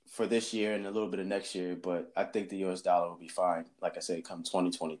for this year and a little bit of next year, but I think the U.S. dollar will be fine. Like I said, come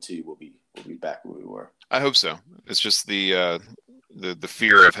 2022, we'll be back where we were. I hope so. It's just the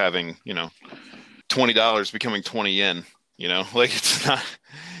fear of having, $20 becoming 20 yen. Like it's not.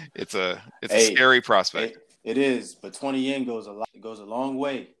 It's a scary prospect. It is, but 20 yen goes a long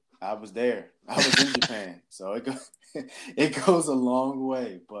way. I was there. I was in Japan, so it goes a long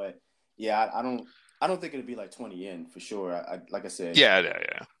way. But yeah, I don't think it'll be like 20 yen for sure. Like I said. Yeah.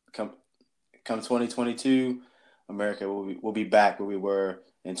 Come 2022, America will be back where we were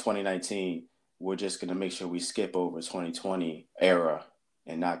in 2019. We're just gonna make sure we skip over 2020 era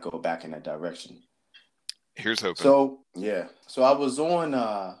and not go back in that direction. Here's hoping. So I was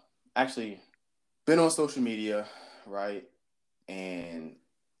on actually been on social media, right? And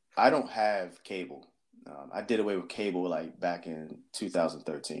I don't have cable. I did away with cable like back in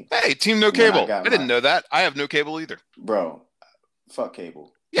 2013. Hey, Team No Cable. I didn't know that. I have no cable either. Bro, fuck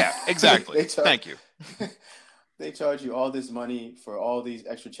cable. Yeah, exactly. Thank you. They charge you all this money for all these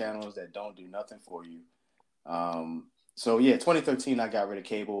extra channels that don't do nothing for you. So yeah, 2013 I got rid of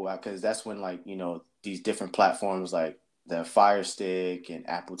cable because that's when these different platforms like the Fire Stick and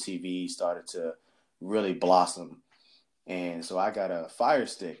Apple TV started to really blossom. And so I got a Fire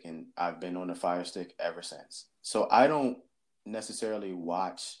Stick and I've been on the Fire Stick ever since. So I don't necessarily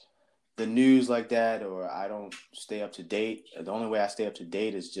watch the news like that, or I don't stay up to date. The only way I stay up to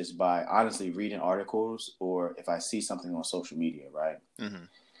date is just by honestly reading articles or if I see something on social media, right? Mm-hmm.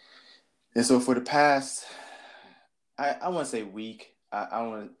 And so for the past, I want to say week. I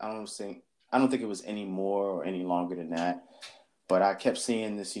don't think it was any more or any longer than that. But I kept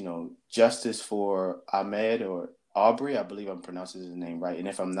seeing this, justice for Ahmaud or Arbery. I believe I'm pronouncing his name right, and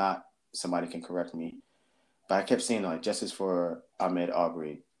if I'm not, somebody can correct me. But I kept seeing like justice for Ahmaud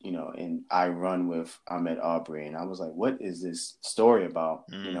Arbery. And I run with Ahmaud Arbery. And I was like, what is this story about?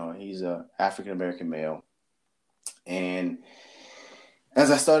 He's a African-American male. And as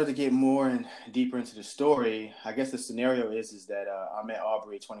I started to get more and deeper into the story, I guess the scenario is that Ahmaud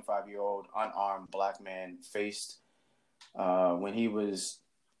Arbery, 25-year-old unarmed black man, faced when he was,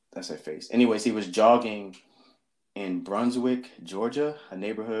 he was jogging in Brunswick, Georgia, a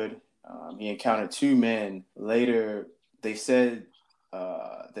neighborhood. He encountered two men. Later, they said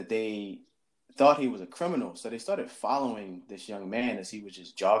that they thought he was a criminal. So they started following this young man as he was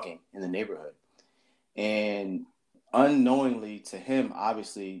just jogging in the neighborhood. And unknowingly to him,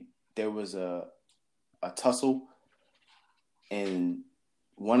 obviously, there was a tussle. And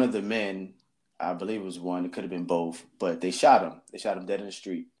one of the men, I believe it was one, it could have been both, but they shot him. They shot him dead in the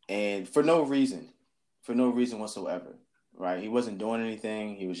street. And for no reason whatsoever, right? He wasn't doing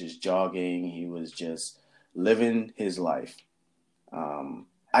anything. He was just jogging. He was just living his life.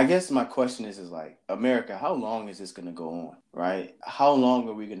 I guess my question is like, America, how long is this going to go on, right? How long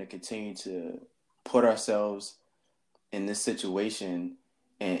are we going to continue to put ourselves in this situation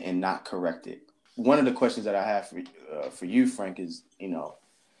and not correct it? One of the questions that I have for you, Frank, is,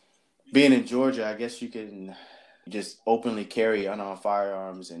 being in Georgia, I guess you can just openly carry unarmed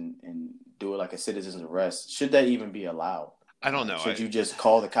firearms and do it like a citizen's arrest. Should that even be allowed? I don't know. Should you just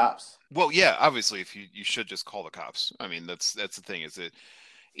call the cops? Well, yeah, obviously, if you should just call the cops. I mean, that's the thing is that,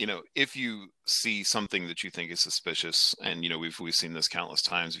 if you see something that you think is suspicious, and, we've seen this countless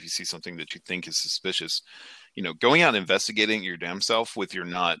times, if you see something that you think is suspicious, going out and investigating your damn self with you're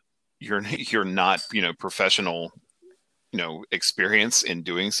not, professional, experience in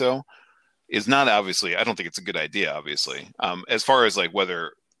doing so is not obviously, I don't think it's a good idea, obviously. As far as like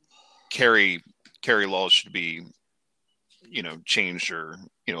whether carry laws should be, changed or,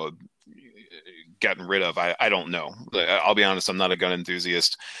 gotten rid of, I don't know. I'll be honest, I'm not a gun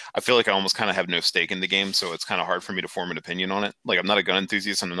enthusiast. I feel like I almost kind of have no stake in the game, so it's kind of hard for me to form an opinion on it. Like, I'm not a gun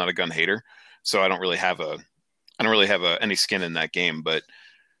enthusiast and I'm not a gun hater, so I don't really have any skin in that game. But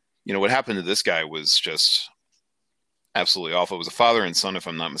what happened to this guy was just absolutely awful. It was a father and son, if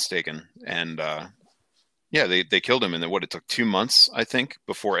I'm not mistaken, and they killed him. And then it took 2 months, I think,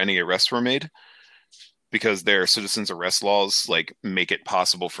 before any arrests were made, because their citizens arrest laws like make it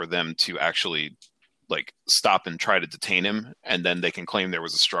possible for them to actually like stop and try to detain him, and then they can claim there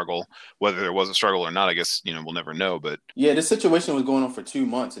was a struggle. Whether there was a struggle or not, I guess we'll never know. But yeah, this situation was going on for 2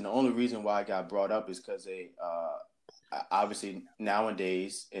 months, and the only reason why I got brought up is because they obviously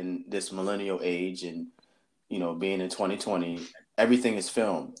nowadays in this millennial age and being in 2020, everything is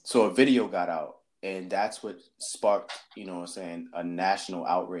filmed. So a video got out, and that's what sparked a national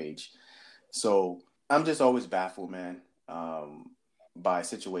outrage. So I'm just always baffled, man, by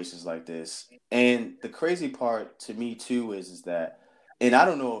situations like this. And the crazy part to me too is that and I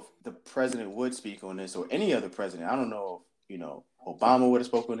don't know if the president would speak on this or any other president. I don't know if, Obama would have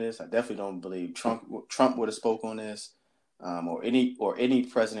spoken on this. I definitely don't believe Trump would have spoken on this, or any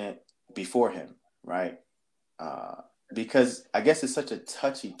president before him, right? Because I guess it's such a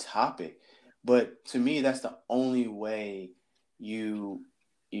touchy topic, but to me, that's the only way you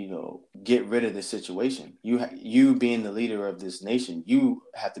get rid of this situation. You being the leader of this nation, you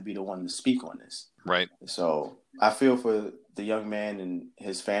have to be the one to speak on this. Right. So I feel for the young man and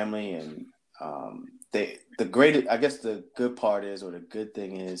his family, and I guess the good part is, or the good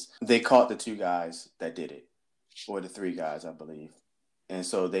thing is, they caught the 2 guys that did it, or the 3 guys, I believe. And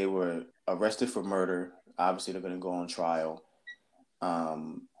so they were arrested for murder. Obviously, they're going to go on trial.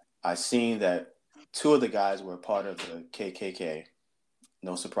 I seen that 2 of the guys were part of the KKK.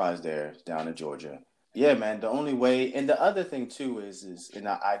 No surprise there, down in Georgia. Yeah, man, the only way, and the other thing too is and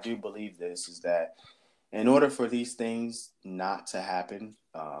I do believe this, is that in order for these things not to happen,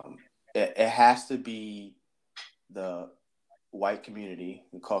 it has to be the white community,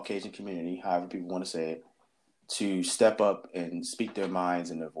 the Caucasian community, however people want to say it, to step up and speak their minds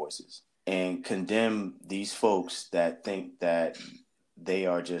and their voices and condemn these folks that think that they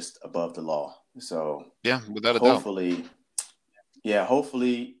are just above the law. So yeah, without a doubt. Hopefully,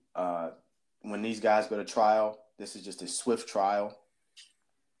 when these guys go to trial, this is just a swift trial,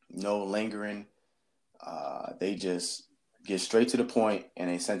 no lingering. They just get straight to the point and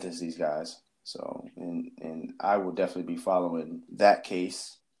they sentence these guys. So, and I will definitely be following that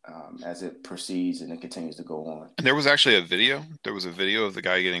case as it proceeds and it continues to go on. And there was actually a video. There was a video of the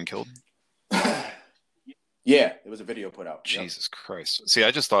guy getting killed. Yeah, there was a video put out. Jesus Christ. See, I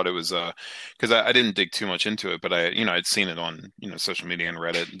just thought it was because I didn't dig too much into it, but I'd seen it on social media and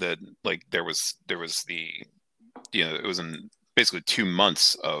Reddit that like there was the it was in basically 2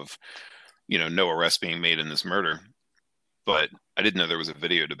 months of no arrest being made in this murder, but I didn't know there was a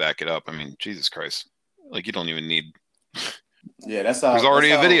video to back it up. I mean, Jesus Christ, like you don't even need. Yeah, that's how. There's already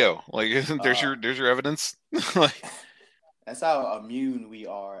a video. Like, there's your evidence. Like. That's how immune we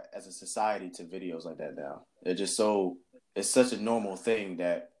are as a society to videos like that now. It's such a normal thing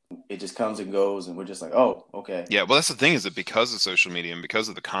that it just comes and goes and we're just like, oh, okay. Yeah, well, that's the thing, is that because of social media and because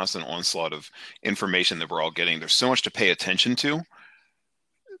of the constant onslaught of information that we're all getting, there's so much to pay attention to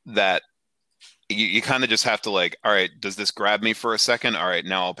that you kind of just have to like, all right, does this grab me for a second? All right,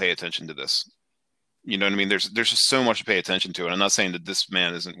 now I'll pay attention to this. You know what I mean? There's just so much to pay attention to. And I'm not saying that this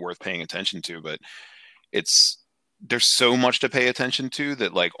man isn't worth paying attention to, but there's so much to pay attention to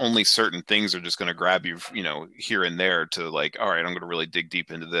that like only certain things are just going to grab you, here and there to like, all right, I'm going to really dig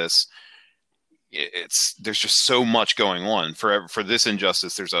deep into this. There's just so much going on for this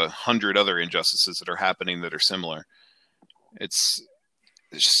injustice. There's 100 other injustices that are happening that are similar. There's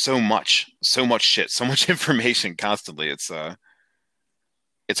just so much shit, so much information constantly. It's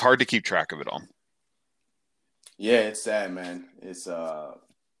hard to keep track of it all. Yeah, it's sad, man. It's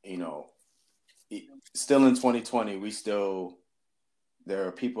still in 2020, there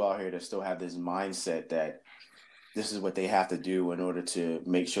are people out here that still have this mindset that this is what they have to do in order to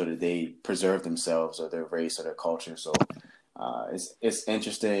make sure that they preserve themselves or their race or their culture. So it's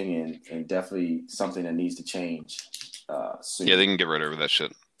interesting and definitely something that needs to change soon. Yeah, they can get rid of that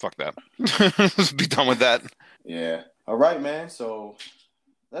shit. Fuck that. Let's be done with that. Yeah. All right, man. So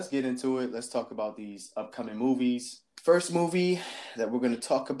let's get into it. Let's talk about these upcoming movies. First movie that we're going to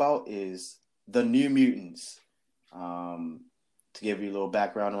talk about is The New Mutants. To give you a little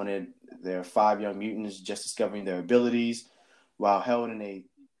background on it, there are 5 young mutants just discovering their abilities while held in a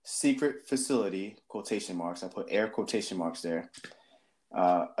secret facility, quotation marks, I put air quotation marks there,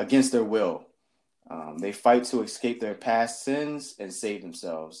 against their will. They fight to escape their past sins and save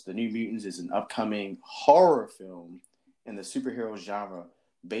themselves. The New Mutants is an upcoming horror film in the superhero genre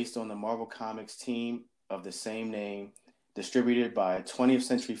based on the Marvel Comics team of the same name, distributed by 20th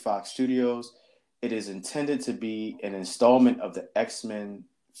Century Fox Studios. It is intended to be an installment of the X-Men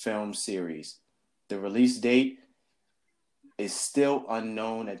film series. The release date is still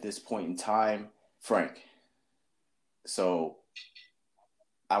unknown at this point in time. Frank, so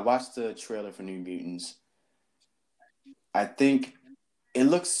I watched the trailer for New Mutants. I think it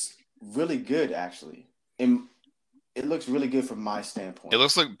looks really good, actually. It looks really good from my standpoint. It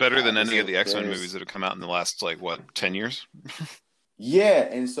looks like better than any of the X-Men movies that have come out in the last, 10 years? Yeah,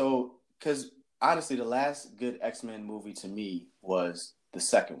 and so, because honestly, the last good X-Men movie to me was the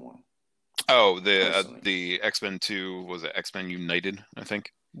second one. Oh, the X-Men 2, was it X-Men United, I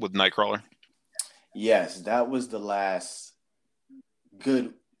think, with Nightcrawler? Yes, that was the last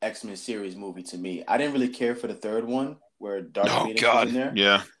good X-Men series movie to me. I didn't really care for the third one, where Darth Vader was in there.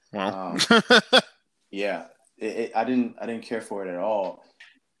 Yeah, well. Yeah. I didn't care for it at all.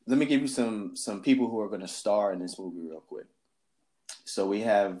 Let me give you some people who are going to star in this movie real quick. So we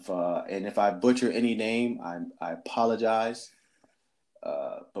have, and if I butcher any name, I apologize.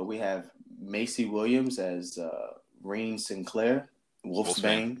 But we have Macy Williams as Reen Sinclair,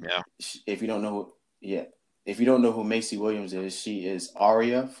 Wolfsbane. Yeah. If you don't know, if you don't know who Macy Williams is, she is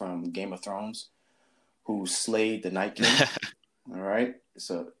Arya from Game of Thrones, who slayed the Night King. All right,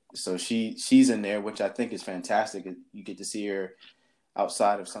 so she's in there, which I think is fantastic. You get to see her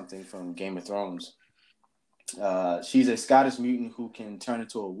outside of something from Game of Thrones. She's a Scottish mutant who can turn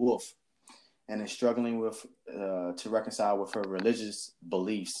into a wolf and is struggling with to reconcile with her religious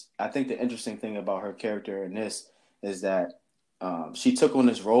beliefs. I think the interesting thing about her character in this is that she took on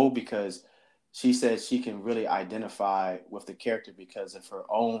this role because she said she can really identify with the character because of her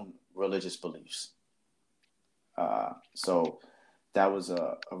own religious beliefs. So that was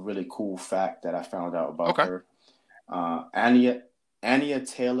a really cool fact that I found out about her. Anya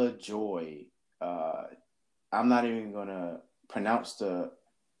Taylor-Joy. I'm not even going to pronounce the...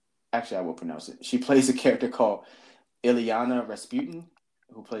 Actually, I will pronounce it. She plays a character called Ilyana Rasputin,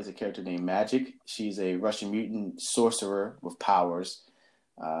 who plays a character named Magic. She's a Russian mutant sorcerer with powers.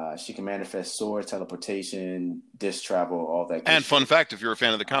 She can manifest sword, teleportation, disc travel, all that. And fun fact, if you're a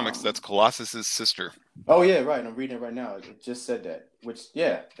fan of the comics, that's Colossus's sister. Oh yeah, right. I'm reading it right now. It just said that. Which,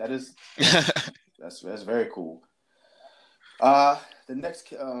 yeah, that is that's very cool. The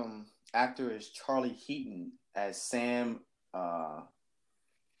next actor is Charlie Heaton as Sam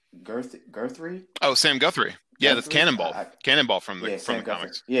Guthrie. Oh, Sam Guthrie. Yeah, that's Cannonball. Cannonball from the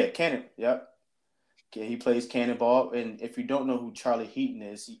comics. Yeah, Yep. Okay, he plays Cannonball, and if you don't know who Charlie Heaton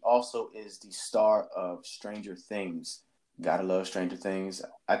is, he also is the star of Stranger Things. Gotta love Stranger Things.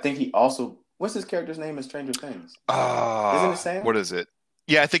 I think he also... What's his character's name in Stranger Things? Isn't it Sam? What is it?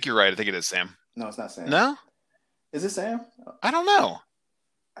 Yeah, I think you're right. I think it is Sam. No, it's not Sam. No? Is it Sam? I don't know.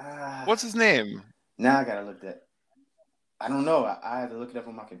 What's his name? Now I gotta look that. I don't know. I had to look it up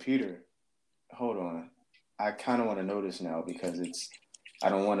on my computer. Hold on. I kind of want to know this now because it's... I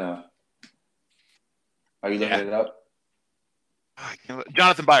don't want to... Are you looking it up?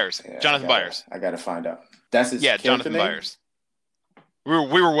 Jonathan Byers. Yeah, Jonathan Byers. I gotta find out. That's his Jonathan name? Byers. We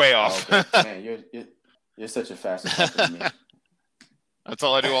were way off. Oh, okay. Man, you're such a fast than me. That's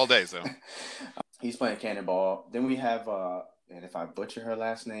all I do all day. So he's playing Cannonball. Then we have, and if I butcher her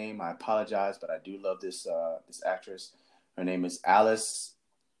last name, I apologize, but I do love this actress. Her name is Alice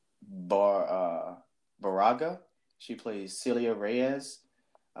Baraga. She plays Celia Reyes,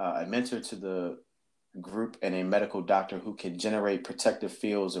 a mentor to the group and a medical doctor who can generate protective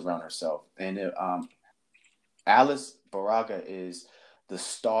fields around herself. And Alice Baraga is the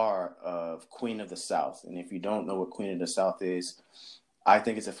star of Queen of the South. And if you don't know what Queen of the South is, I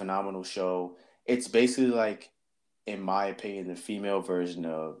think it's a phenomenal show. It's basically like, in my opinion, the female version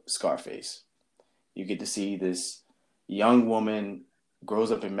of Scarface. You get to see this young woman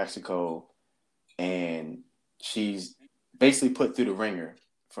grows up in Mexico, and she's basically put through the ringer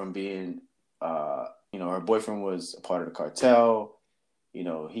from being, her boyfriend was a part of the cartel.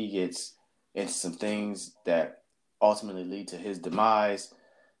 He gets into some things that ultimately lead to his demise.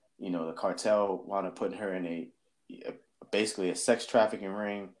 The cartel wound up putting her in basically a sex trafficking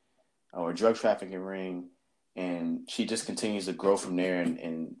ring or a drug trafficking ring. And she just continues to grow from there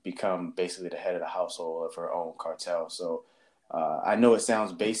and become basically the head of the household of her own cartel. So I know it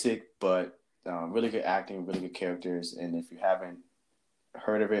sounds basic, but really good acting, really good characters. And if you haven't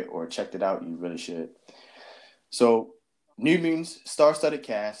heard of it or checked it out, you really should. So New Mutants, star-studded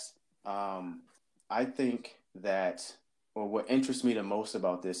cast. I think that, or what interests me the most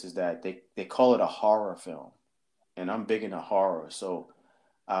about this is that they call it a horror film. And I'm big into horror. So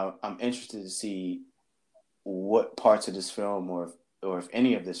I'm interested to see what parts of this film, or if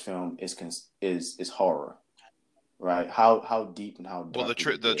any of this film is horror, right? How deep and how dark. Well,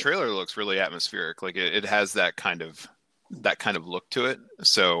 the trailer looks really atmospheric. Like it has that kind of look to it.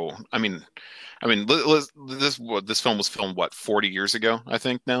 So I mean, this film was filmed 40 years ago, I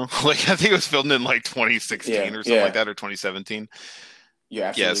think now. Like I think it was filmed in like 2016 or something like that, or 2017.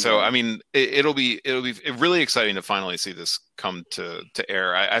 Yeah. So right. I mean, it'll be really exciting to finally see this come to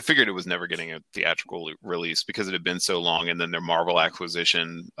air. I figured it was never getting a theatrical release because it had been so long, and then their Marvel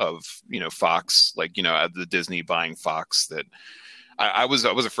acquisition of Fox, like the Disney buying Fox, that I was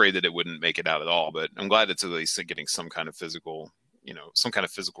afraid that it wouldn't make it out at all. But I'm glad it's at least getting some kind of physical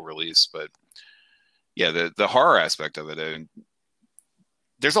release. But yeah, the horror aspect of it,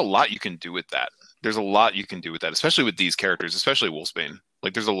 there's a lot you can do with that. Especially with these characters, especially Wolfsbane.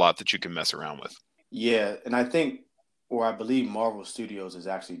 Like, there's a lot that you can mess around with. Yeah, and I believe Marvel Studios is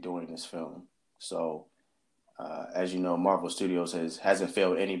actually doing this film. So As you know, Marvel Studios hasn't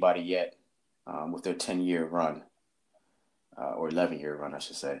failed anybody yet with their 10-year run, or 11-year run, I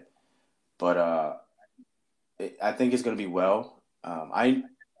should say. But I think it's going to be well. I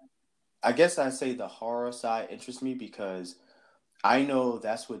guess I'd say the horror side interests me because I know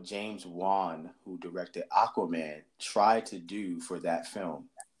that's what James Wan, who directed Aquaman, tried to do for that film,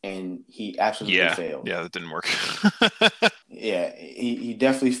 and he absolutely failed. Yeah, that didn't work. Yeah, he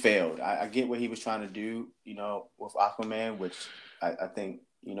definitely failed. I get what he was trying to do, with Aquaman, which I think,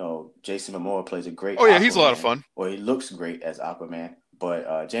 Jason Momoa plays a great. Oh yeah, Aquaman, he's a lot of fun. Or he looks great as Aquaman,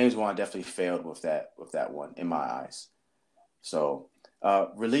 but James Wan definitely failed with that one in my eyes. So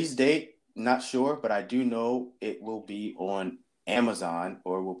release date, not sure, but I do know it will be on Amazon,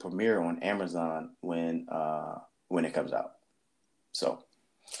 or will premiere on Amazon when it comes out. So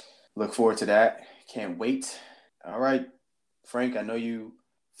look forward to that. Can't wait. All right, Frank, I know you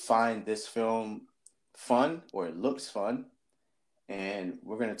find this film fun, or it looks fun, and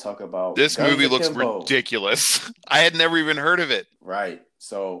we're going to talk about this Guns movie looks Akimbo. ridiculous. I had never even heard of it. Right.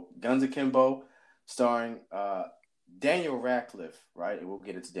 So Guns Akimbo, starring Daniel Radcliffe, right? And we'll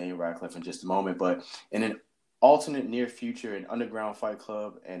get into Daniel Radcliffe in just a moment, but in an alternate near future, an underground fight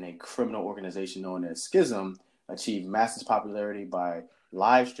club and a criminal organization known as Schism achieved massive popularity by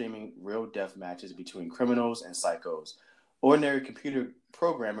live streaming real death matches between criminals and psychos. Ordinary computer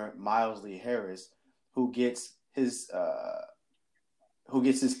programmer Miles Lee Harris, who gets his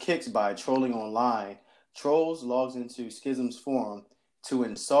kicks by trolling online, logs into Schism's forum to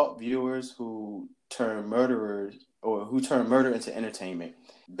insult viewers who turn murder into entertainment.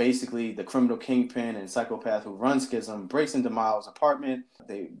 Basically, the criminal kingpin and psychopath who runs Schism breaks into Miles' apartment.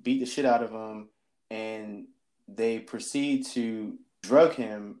 They beat the shit out of him, and they proceed to drug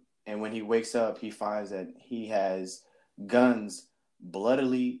him. And when he wakes up, he finds that he has guns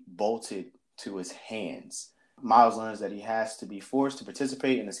bloodily bolted to his hands. Miles learns that he has to be forced to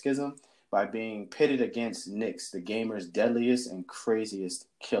participate in the Schism by being pitted against Nyx, the gamer's deadliest and craziest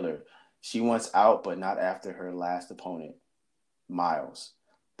killer. She wants out, but not after her last opponent, Miles.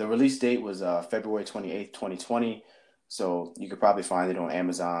 The release date was February 28th, 2020, so you could probably find it on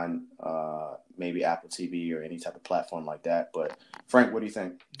Amazon, maybe Apple TV or any type of platform like that. But Frank, what do you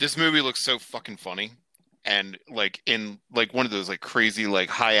think? This movie looks so fucking funny, and in one of those crazy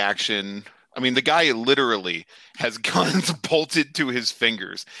high action. I mean, the guy literally has guns bolted to his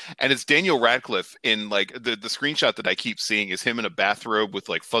fingers, and it's Daniel Radcliffe in the screenshot that I keep seeing is him in a bathrobe with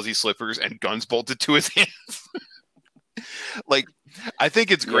fuzzy slippers and guns bolted to his hands. I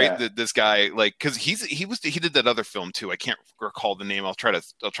think it's great that this guy, because he did that other film too. I can't recall the name. I'll try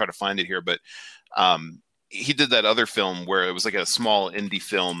to find it here, but he did that other film where it was a small indie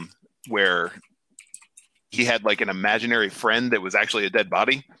film where he had an imaginary friend that was actually a dead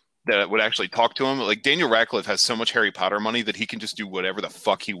body that would actually talk to him. Daniel Radcliffe has so much Harry Potter money that he can just do whatever the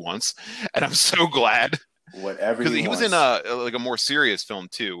fuck he wants, and I'm so glad. Whatever he was in a more serious film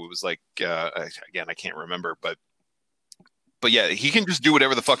too. It was again, I can't remember, but yeah, he can just do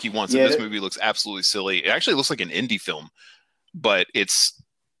whatever the fuck he wants. Yeah, and this movie looks absolutely silly. It actually looks like an indie film, but it's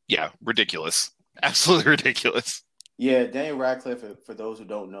ridiculous, absolutely ridiculous. Yeah, Daniel Radcliffe, for those who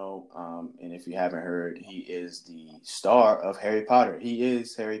don't know, and if you haven't heard, he is the star of Harry Potter. He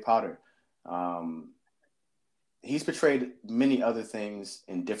is Harry Potter. He's portrayed many other things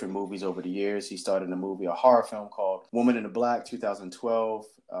in different movies over the years. He starred in a horror film called Woman in Black, 2012.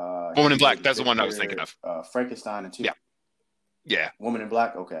 Woman in Black, that's the one I was thinking of. Frankenstein in Yeah. Woman in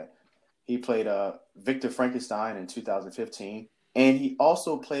Black, okay. He played Victor Frankenstein in 2015. And he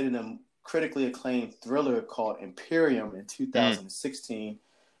also played in a critically acclaimed thriller called Imperium in 2016,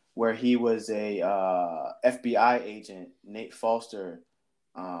 where he was a FBI agent, Nate Foster.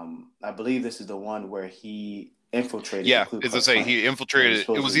 I believe this is the one where he infiltrated. Yeah, as I say, he infiltrated.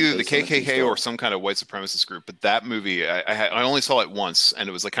 It was either the KKK or some kind of white supremacist group. But that movie, I only saw it once, and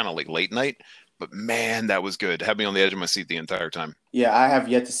it was kind of late night. But man, that was good. It had me on the edge of my seat the entire time. Yeah, I have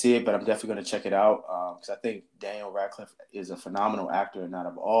yet to see it, but I'm definitely going to check it out because I think Daniel Radcliffe is a phenomenal actor. And out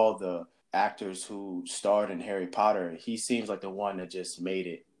of all the actors who starred in Harry Potter, he seems like the one that just made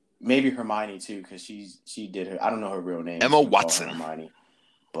it. Maybe Hermione too, because she did her. I don't know her real name. Emma Watson. Hermione,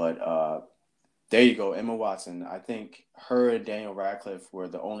 but there you go, Emma Watson. I think her and Daniel Radcliffe were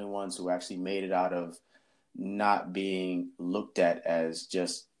the only ones who actually made it out of not being looked at as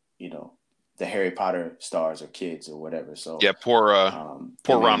just the Harry Potter stars or kids or whatever. So yeah, poor Ron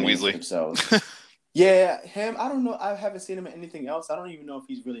Weasley. Yeah, him. I don't know. I haven't seen him in anything else. I don't even know if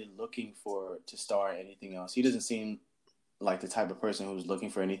he's really looking to star in anything else. He doesn't seem like the type of person who's looking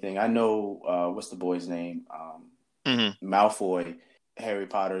for anything. I know what's the boy's name? Malfoy, Harry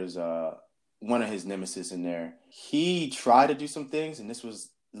Potter's one of his nemesis in there. He tried to do some things, and this was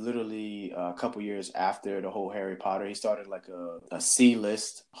literally a couple years after the whole Harry Potter. He started like a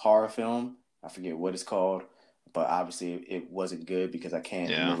C-list horror film. I forget what it's called, but obviously it wasn't good because I can't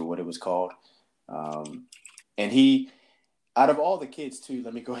remember what it was called. And he, out of all the kids too,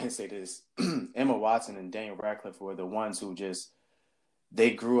 let me go ahead and say this: Emma Watson and Daniel Radcliffe were the ones who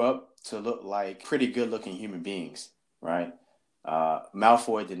they grew up to look like pretty good-looking human beings, right?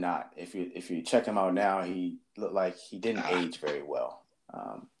 Malfoy did not. If you check him out now, he looked like he didn't age very well.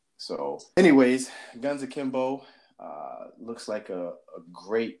 So anyways, Guns Akimbo looks like a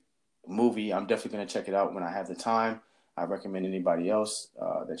great movie. I'm definitely going to check it out when I have the time. I recommend anybody else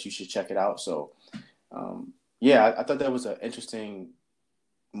that you should check it out. So I thought that was an interesting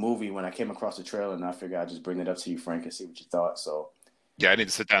movie when I came across the trailer, and I figured I'd just bring it up to you, Frank, and see what you thought. So yeah, I need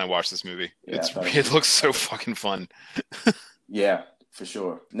to sit down and watch this movie. Yeah, it looks so fucking fun. Yeah, for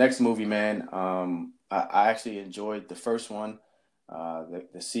sure. Next movie, man. I actually enjoyed the first one.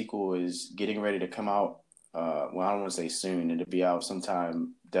 The sequel is getting ready to come out. Well, I don't want to say soon. It'll be out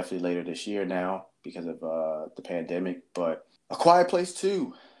sometime definitely later this year now because of the pandemic. But A Quiet Place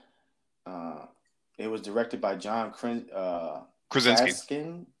 2. It was directed by John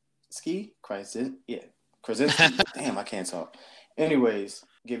Krasinski. Krasinski. Damn, I can't talk. Anyways,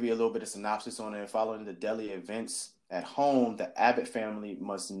 give you a little bit of synopsis on it. Following the deadly events at home, the Abbott family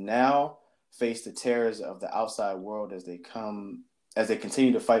must now face the terrors of the outside world as they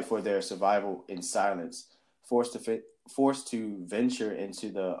continue to fight for their survival in silence. Forced to venture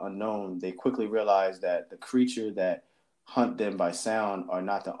into the unknown, they quickly realize that the creature that hunt them by sound are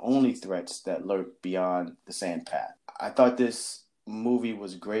not the only threats that lurk beyond the sand path. I thought this movie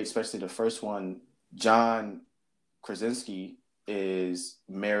was great, especially the first one. John Krasinski is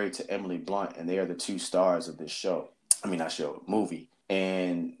married to Emily Blunt, and they are the two stars of this movie.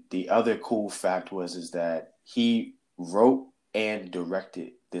 And the other cool fact is that he wrote and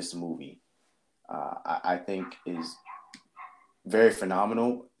directed this movie. I think is very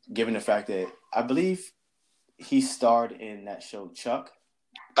phenomenal, given the fact that I believe he starred in that show Chuck.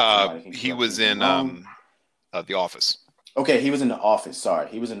 He was in The Office. Okay, he was in The Office. Sorry,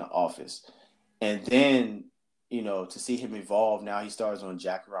 he was in The Office. And then, to see him evolve, now he stars on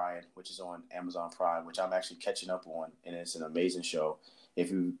Jack Ryan, which is on Amazon Prime, which I'm actually catching up on, and it's an amazing show. If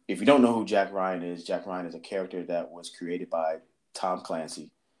you don't know who Jack Ryan is a character that was created by Tom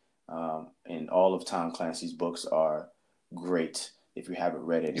Clancy. And all of Tom Clancy's books are great if you haven't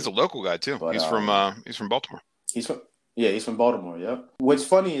read it. He's a local guy too. But, he's from Baltimore. He's from Baltimore. Yep. What's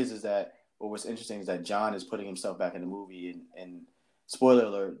funny is that what's interesting is that John is putting himself back in the movie, and spoiler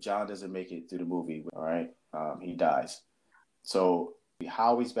alert, John doesn't make it through the movie. All right, he dies. So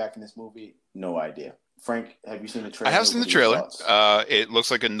how he's back in this movie, no idea. Frank, have you seen the trailer? I have seen the trailer. It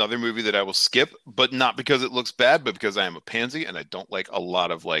looks like another movie that I will skip, but not because it looks bad, but because I am a pansy and I don't like a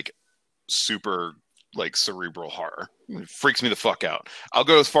lot of super cerebral horror. It freaks me the fuck out. I'll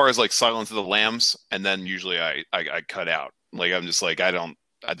go as far as Silence of the Lambs, and then usually I cut out. I'm just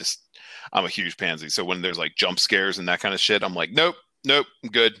I'm a huge pansy. So when there's jump scares and that kind of shit, I'm like, nope, I'm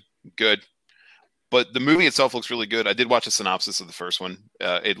good. But the movie itself looks really good. I did watch a synopsis of the first one.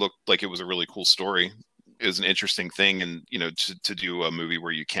 It looked like it was a really cool story. It was an interesting thing, and to do a movie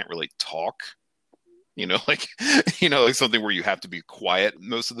where you can't really talk, something where you have to be quiet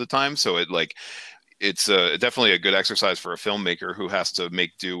most of the time. So it's definitely a good exercise for a filmmaker who has to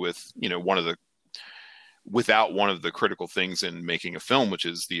make do with without one of the critical things in making a film, which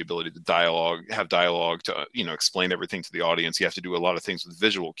is the ability to have dialogue to explain everything to the audience. You have to do a lot of things with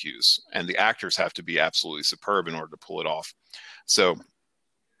visual cues, and the actors have to be absolutely superb in order to pull it off. So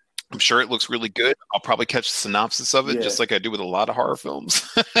I'm sure it looks really good. I'll probably catch a synopsis of it, just like I do with a lot of horror films.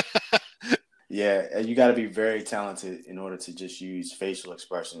 Yeah, you got to be very talented in order to just use facial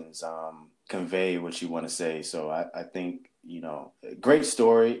expressions, convey what you want to say. So I think, great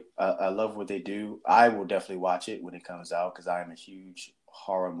story. I love what they do. I will definitely watch it when it comes out because I am a huge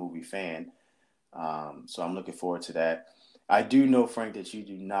horror movie fan. So I'm looking forward to that. I do know, Frank, that you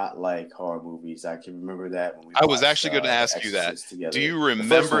do not like horror movies. I can remember that when we I was actually going to ask you that. Together. Do you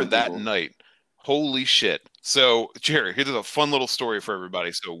remember that night? Holy shit. So, Jerry, here's a fun little story for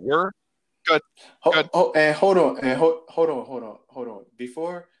everybody. So we're good. And hold on.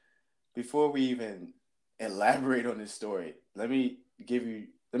 Before we even elaborate on this story, let me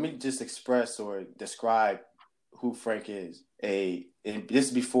just express or describe who Frank is. And this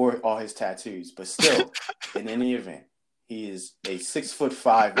is before all his tattoos, but still, in any event, he is a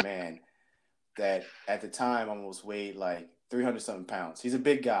 6'5" man that at the time almost weighed 300 something pounds. He's a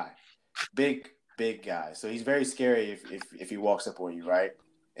big guy, big guy. So he's very scary if he walks up on you, right?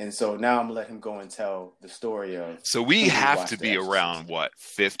 And so now I'm gonna let him go and tell the story of. So we have to be around what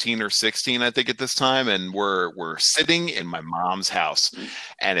 15 or 16, I think, at this time, and we're sitting in my mom's house,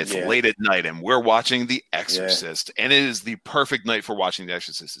 and it's late at night, and we're watching The Exorcist, and it is the perfect night for watching The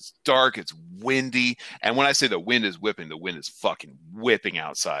Exorcist. It's dark, it's windy, and when I say the wind is whipping, the wind is fucking whipping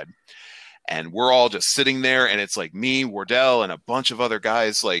outside. And we're all just sitting there, and it's like me, Wardell, and a bunch of other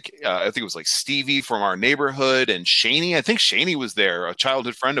guys. Like I think it was like Stevie from our neighborhood, and Shaney. I think Shaney was there, a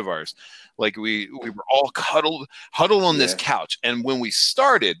childhood friend of ours. Like we were all huddled on this couch. And when we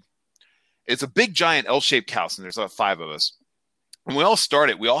started, it's a big, giant L-shaped couch, and there's about 5 of us. When we all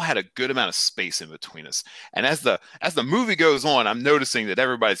started, we all had a good amount of space in between us. And as the movie goes on, I'm noticing that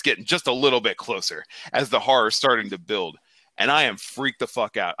everybody's getting just a little bit closer as the horror is starting to build. And I am freaked the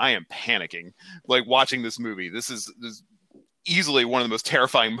fuck out. I am panicking, like watching this movie. This is easily one of the most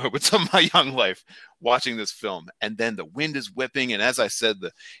terrifying moments of my young life, watching this film. And then the wind is whipping, and as I said,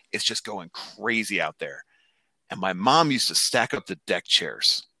 it's just going crazy out there. And my mom used to stack up the deck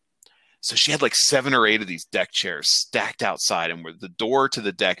chairs. So she had like 7 or 8 of these deck chairs stacked outside, and the door to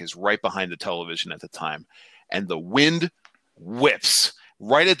the deck is right behind the television at the time. And the wind whips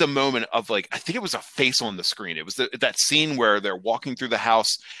right at the moment of, like, I think it was a face on the screen. It was that scene where they're walking through the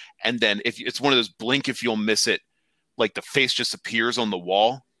house, and then if it's one of those blink if you'll miss it, like the face just appears on the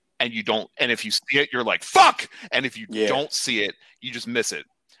wall, and you don't, and if you see it, you're like, fuck! And if you don't see it, you just miss it.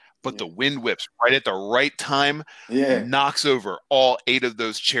 But the wind whips right at the right time, knocks over all 8 of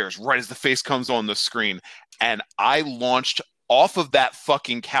those chairs right as the face comes on the screen. And I launched off of that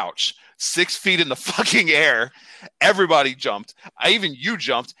fucking couch 6 feet in the fucking air. Everybody jumped. You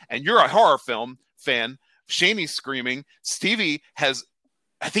jumped, and you're a horror film fan. Shaney's screaming. Stevie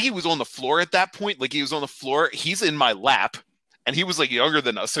I think he was on the floor at that point. Like, he was on the floor. He's in my lap, and he was like younger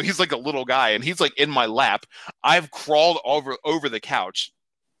than us. So he's like a little guy, and he's like in my lap. I've crawled over the couch.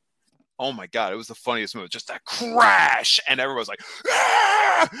 Oh my God, it was the funniest moment. Just that crash, and everyone's like,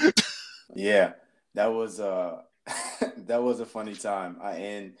 ah! Yeah, that was that was a funny time.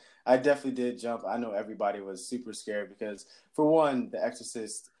 And I definitely did jump. I know everybody was super scared because, for one, The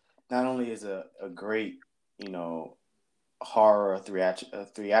Exorcist not only is a great, horror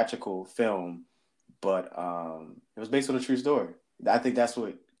theatrical film, but it was based on a true story. I think that's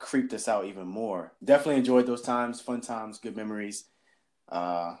what creeped us out even more. Definitely enjoyed those times, fun times, good memories.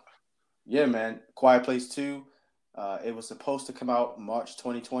 Yeah, man. Quiet Place 2. It was supposed to come out March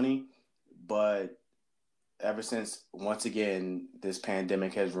 2020, but ever since, once again, this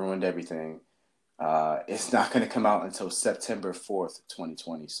pandemic has ruined everything. It's not going to come out until September 4th,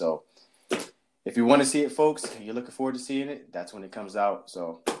 2020. So if you want to see it, folks, and you're looking forward to seeing it, that's when it comes out.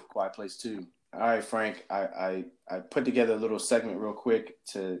 So Quiet Place 2. All right, Frank, I put together a little segment real quick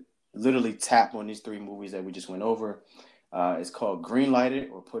to literally tap on these 3 movies that we just went over. It's called Greenlight It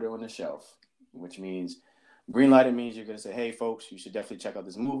or Put It on the Shelf, which means Greenlight It means you're going to say, hey, folks, you should definitely check out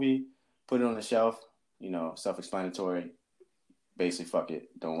this movie. Put it on the shelf. Self-explanatory. Basically, fuck it.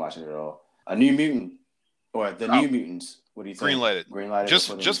 Don't watch it at all. A New Mutant or The New Mutants. What do you think? Greenlight It. Greenlight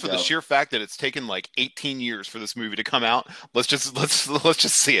It. Just for the sheer fact that it's taken like 18 years for this movie to come out. Let's just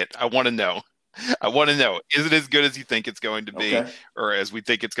see it. I want to know. Is it as good as you think it's going to be, or as we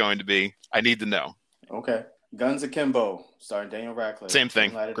think it's going to be? I need to know. Okay. Guns Akimbo, starring Daniel Radcliffe. Same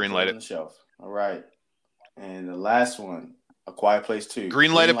thing. Greenlight it. On the shelf. All right. And the last one, A Quiet Place 2.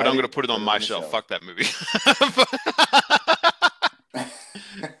 Greenlight it, but I'm going to put it on my shelf. Fuck that movie.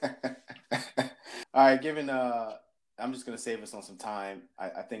 All right, I'm just going to save us on some time.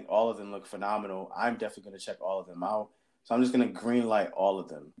 I think all of them look phenomenal. I'm definitely going to check all of them out. So I'm just going to greenlight all of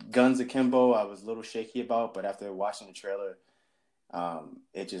them. Guns Akimbo, I was a little shaky about, but after watching the trailer,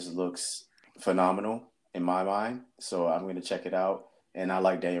 it just looks phenomenal in my mind. So I'm going to check it out. And I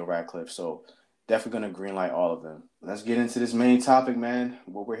like Daniel Radcliffe, so definitely going to greenlight all of them. Let's get into this main topic, man.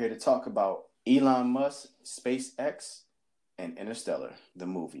 What we're here to talk about: Elon Musk, SpaceX, and Interstellar, the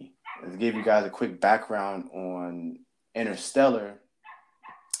movie. Let's give you guys a quick background on Interstellar.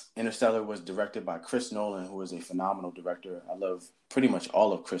 Interstellar was directed by Chris Nolan, who is a phenomenal director. I love pretty much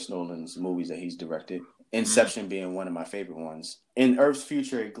all of Chris Nolan's movies that he's directed. Inception being one of my favorite ones. In Earth's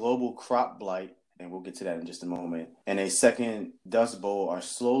future, a global crop blight, and we'll get to that in just a moment, and a second Dust Bowl are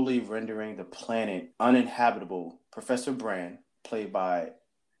slowly rendering the planet uninhabitable. Professor Brand, played by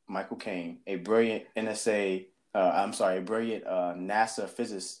Michael Caine, a brilliant NASA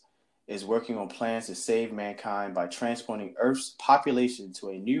physicist, is working on plans to save mankind by transporting Earth's population to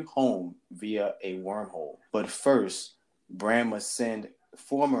a new home via a wormhole. But first, Brand must send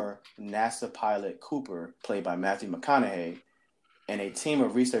former NASA pilot Cooper, played by Matthew McConaughey, and a team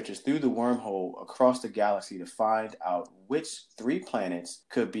of researchers through the wormhole across the galaxy to find out which 3 planets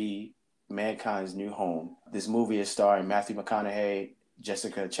could be mankind's new home. This movie is starring Matthew McConaughey,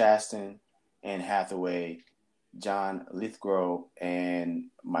 Jessica Chastain, Anne Hathaway, John Lithgow, and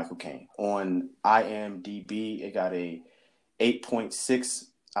Michael Caine. On IMDb, it got a 8.6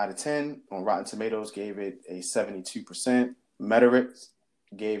 out of 10. On Rotten Tomatoes, gave it a 72%. Metacritic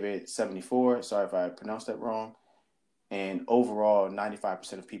gave it 74. Sorry if I pronounced that wrong. And overall,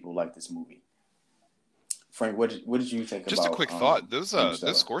 95% of people like this movie. Frank, what did you think about? Just a quick thought. Those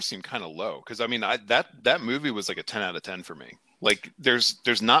scores seem kind of low because I mean, that movie was like a 10 out of 10 for me. Like,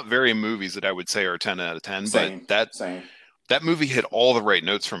 there's not very movies that I would say are 10 out of 10, but that movie hit all the right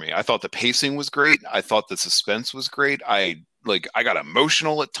notes for me. I thought the pacing was great. I thought the suspense was great. I got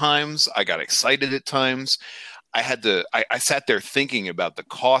emotional at times. I got excited at times. I sat there thinking about the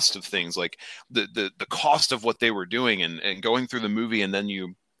cost of things, like the cost of what they were doing and going through the movie. And then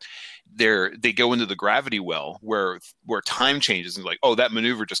they go into the gravity well where time changes and like, oh, that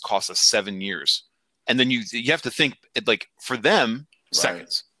maneuver just cost us 7 years. And then you have to think like for them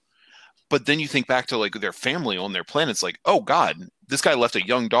seconds, but then you think back to like their family on their planets, like, oh God, this guy left a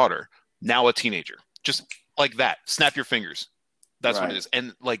young daughter, now a teenager, just like that. Snap your fingers. That's what it is.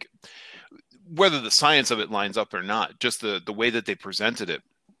 And like, whether the science of it lines up or not, just the way that they presented it,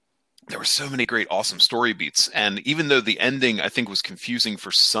 there were so many great, awesome story beats. And even though the ending, I think, was confusing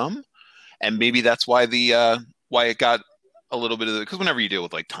for some, and maybe that's why why it got a little bit of because whenever you deal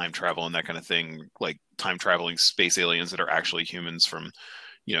with like time travel and that kind of thing, like time traveling space aliens that are actually humans from,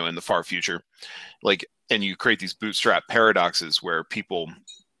 in the far future, like, and you create these bootstrap paradoxes where people,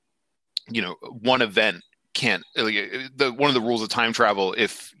 one event can't one of the rules of time travel,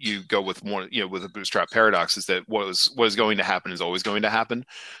 if you go with one, with a bootstrap paradox, is that what is going to happen is always going to happen.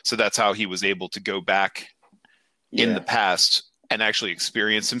 So that's how he was able to go back in the past and actually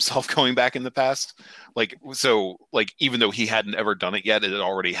experience himself going back in the past. Like, so like, even though he hadn't ever done it yet, it had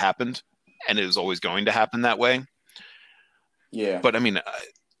already happened and it was always going to happen that way. Yeah. But I mean,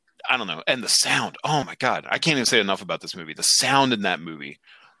 I don't know. And the sound, oh my God, I can't even say enough about this movie. The sound in that movie,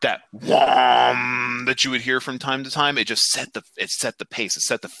 that whom that you would hear from time to time, it just set the pace, it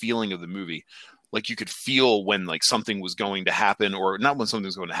set the feeling of the movie. Like you could feel when like something was going to happen, or not when something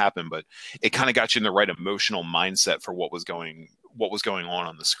was going to happen, but it kind of got you in the right emotional mindset for what was going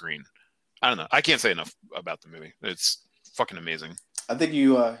on the screen. I don't know. I can't say enough about the movie. It's fucking amazing. I think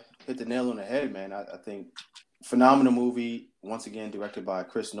you hit the nail on the head, man. I think phenomenal movie. Once again, directed by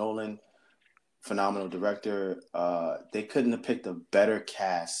Chris Nolan. Phenomenal director. They couldn't have picked a better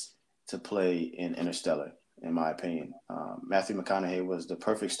cast to play in Interstellar, in my opinion. Matthew McConaughey was the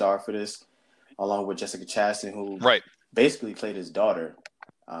perfect star for this, along with Jessica Chastain, who basically played his daughter,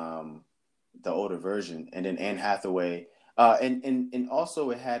 the older version, and then Anne Hathaway. And also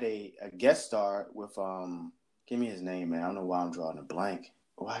it had a guest star with give me his name, man. I don't know why I'm drawing a blank.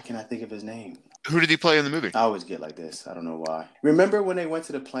 Why can't I think of his name? Who did he play in the movie? I always get like this. I don't know why. Remember when they went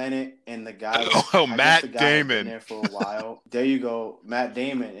to the planet and the guy? Matt Damon. Been there for a while. There you go, Matt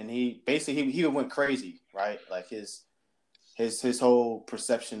Damon, and he basically he went crazy, right? Like his whole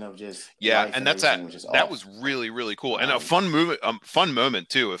perception of just and that was really, really cool and a fun moment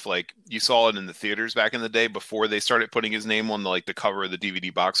too. If like you saw it in the theaters back in the day before they started putting his name on the cover of the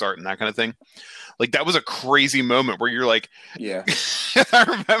DVD box art and that kind of thing, like that was a crazy moment where you're like, I can't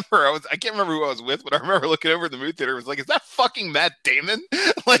remember who I was with, but I remember looking over at the movie theater. It was like, is that fucking Matt Damon?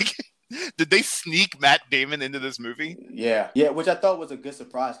 Like, did they sneak Matt Damon into this movie? Yeah, which I thought was a good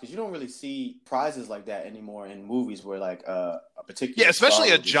surprise because you don't really see prizes like that anymore in movies where like a particular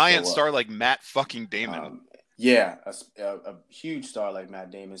especially a giant star like Matt fucking Damon. A huge star like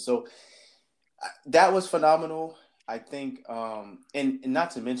Matt Damon. So that was phenomenal. I think, and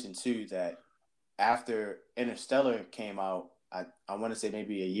not to mention too that after Interstellar came out, I want to say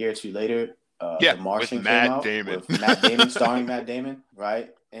maybe a year or two later, The Martian came out with Matt Damon starring Matt Damon,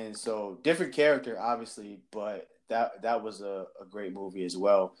 right? And so different character, obviously, but that was a great movie as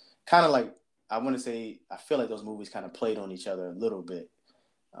well. Kind of like, I want to say, I feel like those movies kind of played on each other a little bit,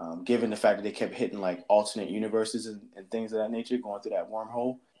 given the fact that they kept hitting like alternate universes and things of that nature, going through that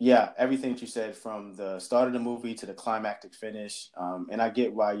wormhole. Yeah, everything that you said from the start of the movie to the climactic finish. And I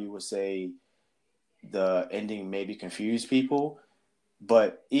get why you would say the ending maybe confused people,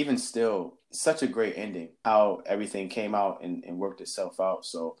 but even still, such a great ending, how everything came out and worked itself out.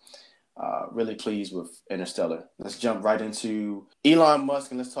 So really pleased with Interstellar. Let's jump right into Elon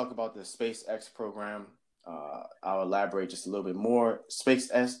Musk and let's talk about the SpaceX program. I'll elaborate just a little bit more.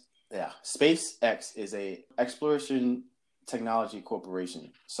 SpaceX is a exploration technology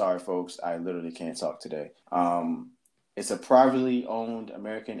corporation. Sorry, folks, I literally can't talk today. It's a privately owned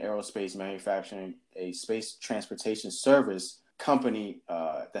American aerospace manufacturing, a space transportation service company.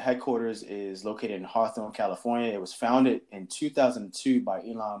 The headquarters is located in Hawthorne, California. It was founded in 2002 by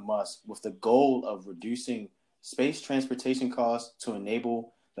Elon Musk with the goal of reducing space transportation costs to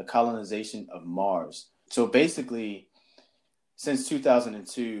enable the colonization of Mars. So basically, since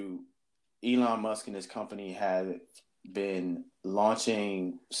 2002, Elon Musk and his company have been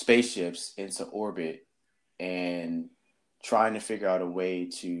launching spaceships into orbit and trying to figure out a way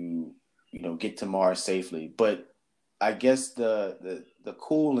to, get to Mars safely. But I guess the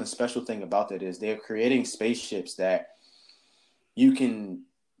cool and special thing about that is they're creating spaceships that you can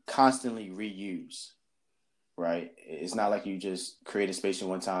constantly reuse, right? It's not like you just create a spaceship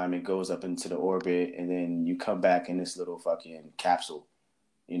one time, it goes up into the orbit, and then you come back in this little fucking capsule,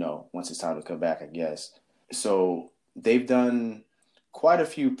 once it's time to come back, I guess. So they've done quite a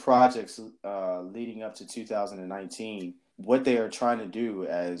few projects leading up to 2019. What they are trying to do,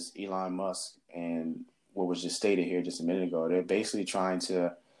 as Elon Musk and what was just stated here just a minute ago, they're basically trying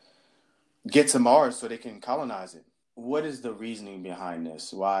to get to Mars so they can colonize it. What is the reasoning behind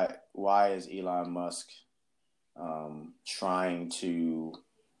this? Why is Elon Musk trying to?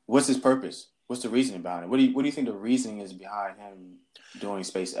 What's his purpose? What's the reasoning behind it? What do you think the reasoning is behind him doing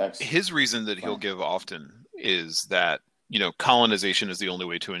SpaceX? His reason that he'll give often is that colonization is the only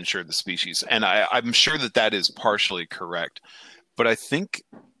way to ensure the species, and I'm sure that is partially correct, but I think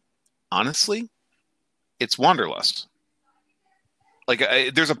honestly, it's wanderlust. Like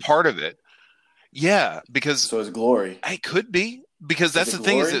there's a part of it, yeah, because so it's glory. It could be. Because that's the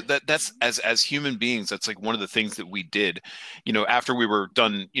thing is that's as human beings, that's like one of the things that we did, after we were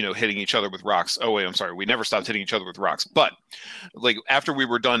done, hitting each other with rocks. Oh, wait, I'm sorry. We never stopped hitting each other with rocks. But like after we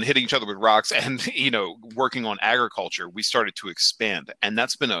were done hitting each other with rocks and, working on agriculture, we started to expand. And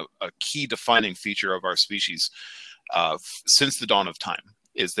that's been a key defining feature of our species since the dawn of time,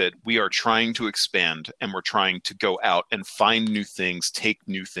 is that we are trying to expand and we're trying to go out and find new things, take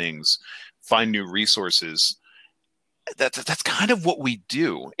new things, find new resources. That's kind of what we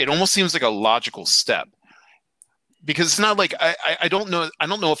do. It almost seems like a logical step, because it's not like I don't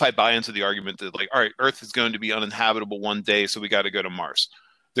know if I buy into the argument that like, all right, Earth is going to be uninhabitable one day, so we got to go to Mars.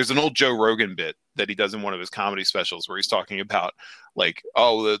 There's an old Joe Rogan bit that he does in one of his comedy specials where he's talking about like,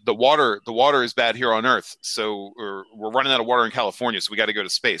 oh, the water is bad here on Earth, so we're running out of water in California, so we got to go to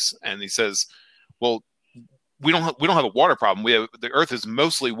space. And he says, well, we don't have a water problem. The Earth is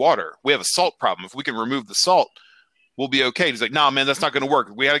mostly water. We have a salt problem. If we can remove the salt, we'll be okay. He's like, no, man, that's not going to work.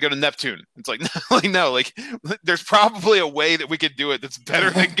 We got to go to Neptune. It's like, no, there's probably a way that we could do it that's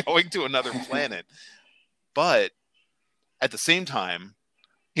better than going to another planet. But at the same time,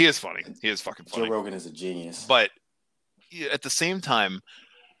 he is funny. He is fucking funny. Joe Rogan is a genius. But at the same time,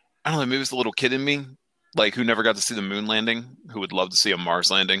 I don't know, maybe it's the little kid in me, like who never got to see the moon landing, who would love to see a Mars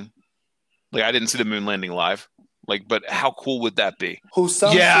landing. Like I didn't see the moon landing live. Like, but how cool would that be? Well,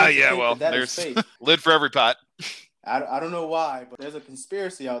 there's lid for every pot. I don't know why, but there's a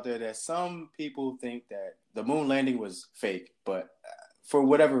conspiracy out there that some people think that the moon landing was fake, but for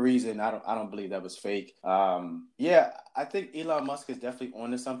whatever reason, I don't believe that was fake. I think Elon Musk is definitely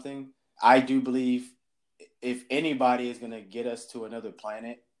onto something. I do believe if anybody is going to get us to another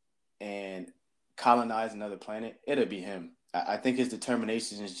planet and colonize another planet, it'll be him. I think his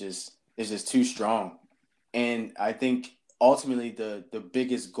determination is just too strong. And I think ultimately the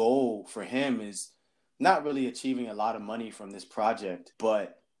biggest goal for him is not really achieving a lot of money from this project,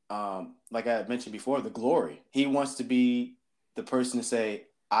 but like I mentioned before, the glory. He wants to be the person to say,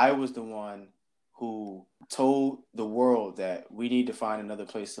 I was the one who told the world that we need to find another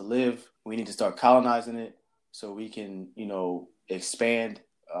place to live. We need to start colonizing it so we can, expand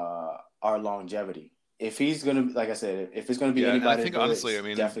our longevity. If he's going to, like I said, if it's going to be anybody, I think honestly,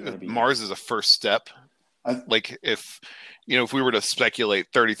 Mars is a first step. Like if we were to speculate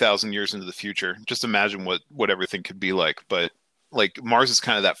 30,000 years into the future, just imagine what everything could be like. But like Mars is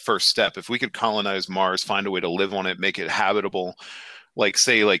kind of that first step. If we could colonize Mars, find a way to live on it, make it habitable, like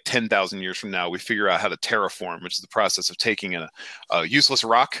say like 10,000 years from now, we figure out how to terraform, which is the process of taking a useless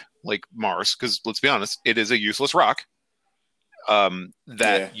rock like Mars, because let's be honest, it is a useless rock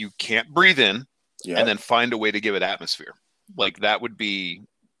that you can't breathe in, and then find a way to give it atmosphere. Like that would be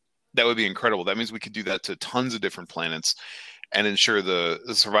incredible. That means we could do that to tons of different planets and ensure the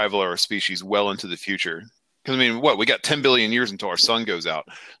survival of our species well into the future. Because we got 10 billion years until our sun goes out.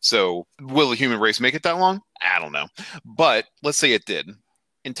 So will the human race make it that long? I don't know. But let's say it did.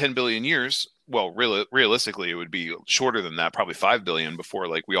 In 10 billion years, well, realistically, it would be shorter than that, probably 5 billion before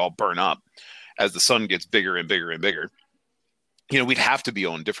we all burn up as the sun gets bigger and bigger and bigger. we'd have to be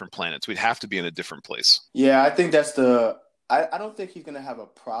on different planets. We'd have to be in a different place. Yeah, I think that's I don't think he's gonna have a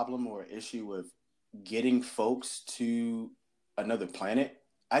problem or issue with getting folks to another planet.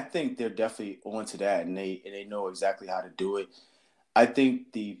 I think they're definitely onto that, and they know exactly how to do it. I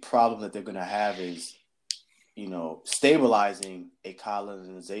think the problem that they're gonna have is, stabilizing a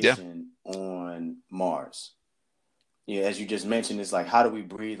colonization on Mars. Yeah, as you just mentioned, it's like, how do we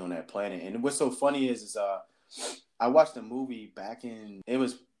breathe on that planet? And what's so funny is I watched a movie it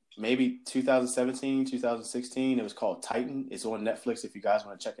was maybe 2017, 2016. It was called Titan. It's on Netflix if you guys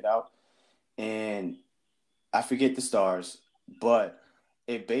want to check it out. And I forget the stars, but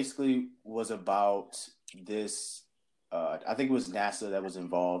it basically was about this. I think it was NASA that was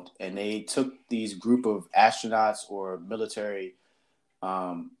involved, and they took these group of astronauts or military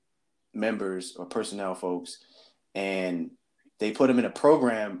members or personnel folks, and they put them in a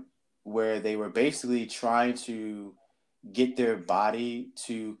program where they were basically trying to get their body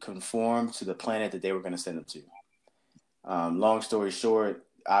to conform to the planet that they were going to send them to. Long story short,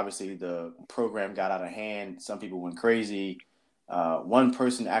 obviously the program got out of hand. Some people went crazy. One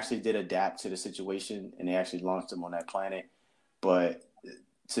person actually did adapt to the situation, and they actually launched them on that planet. But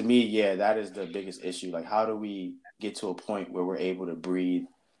to me, yeah, that is the biggest issue. Like, how do we get to a point where we're able to breathe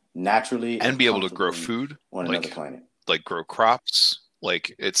naturally and be able to grow food on another planet, like grow crops?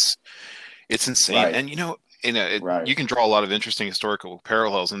 Like, it's insane. Right. And you can draw a lot of interesting historical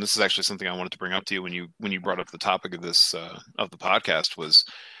parallels. And this is actually something I wanted to bring up to you when you brought up the topic of this of the podcast was.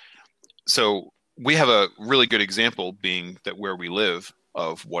 So we have a really good example being that where we live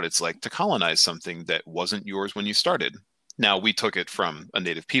of what it's like to colonize something that wasn't yours when you started. Now, we took it from a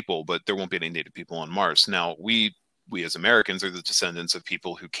native people, but there won't be any native people on Mars. Now, we as Americans are the descendants of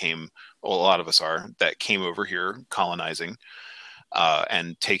people who came, well, a lot of us are, that came over here colonizing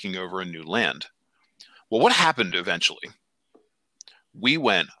and taking over a new land. Well, what happened eventually? We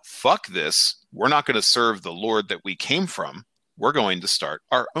went, fuck this. We're not going to serve the Lord that we came from. We're going to start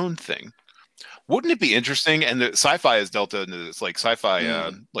our own thing. Wouldn't it be interesting? And the sci-fi has dealt into this, like sci-fi,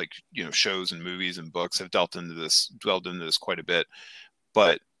 shows and movies and books have delved into this quite a bit.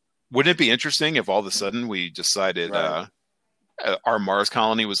 But wouldn't it be interesting if all of a sudden we decided our Mars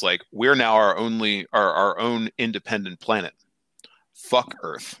colony was like, we're now our own independent planet. Fuck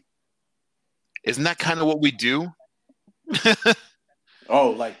Earth. Isn't that kind of what we do?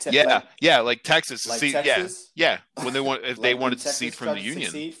 Oh, like Texas. Like Texas? Yeah. When they wanted to secede from the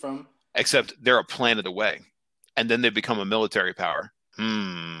Union. Except they're a planet away, and then they become a military power.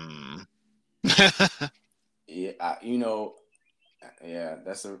 Yeah,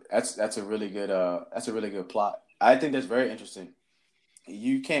 that's a really good plot. I think that's very interesting.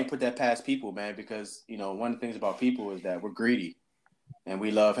 You can't put that past people, man, because one of the things about people is that we're greedy, and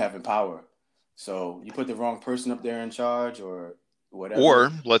we love having power. So you put the wrong person up there in charge, or whatever. Or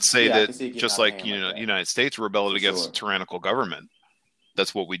let's say that just like United States rebelled against a tyrannical government.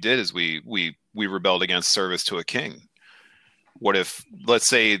 That's what we did is we rebelled against service to a king. What if let's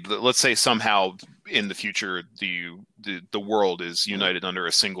say somehow in the future the world is united under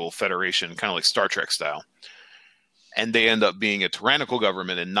a single federation, kind of like Star Trek style, and they end up being a tyrannical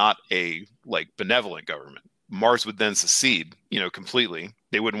government and not a benevolent government. Mars would then secede, completely.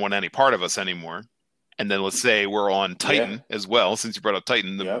 They wouldn't want any part of us anymore. And then let's say we're on Titan as well, since you brought up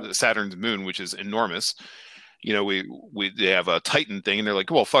Titan, the Saturn's moon, which is enormous. They have a Titan thing, and they're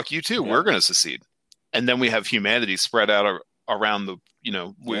like, well, fuck you too. Yeah. We're going to secede. And then we have humanity spread out around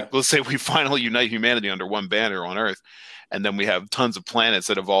let's say we finally unite humanity under one banner on Earth. And then we have tons of planets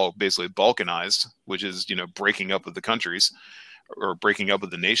that have all basically balkanized, which is, breaking up of the countries or breaking up of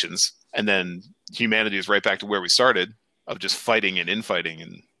the nations. And then humanity is right back to where we started of just fighting and infighting.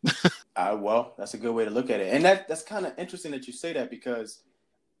 And well, that's a good way to look at it. And that's kind of interesting that you say that, because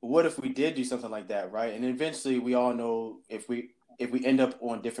what if we did do something like that, right? And eventually we all know if we end up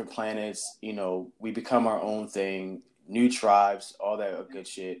on different planets, we become our own thing, new tribes, all that good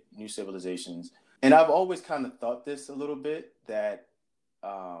shit, new civilizations. And I've always kind of thought this a little bit that,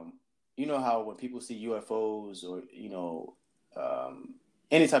 how when people see UFOs or,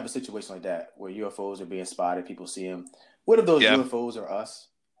 any type of situation like that where UFOs are being spotted, people see them. What if those UFOs are us?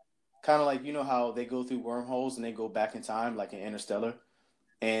 Kind of like, how they go through wormholes and they go back in time, like in Interstellar.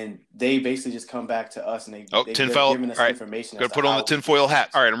 And they basically just come back to us, and they're giving us information. Go put on the tinfoil hat.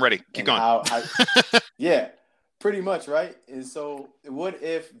 All right, I'm ready. Keep going. Yeah, pretty much, right? And so, what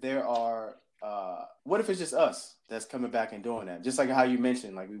if what if it's just us that's coming back and doing that? Just like how you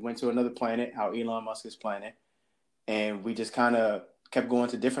mentioned, like we went to another planet, how Elon Musk's planet, and we just kind of kept going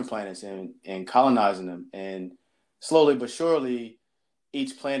to different planets and colonizing them, and slowly but surely,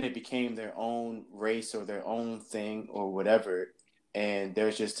 each planet became their own race or their own thing or whatever. and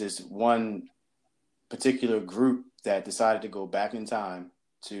there's just this one particular group that decided to go back in time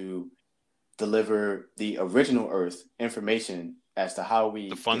to deliver the original Earth information as to how we.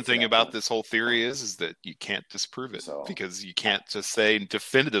 The fun thing about this whole theory is that you can't disprove it, because you can't just say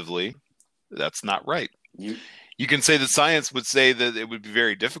definitively that's not right. You can say that science would say that it would be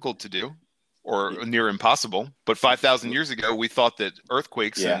very difficult to do, or near impossible. But 5,000 years ago, we thought that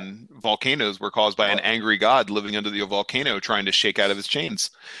earthquakes and volcanoes were caused by an angry god living under the volcano trying to shake out of his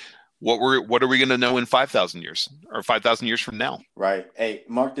chains. What are we going to know in 5,000 years, or 5,000 years from now? Right. Hey,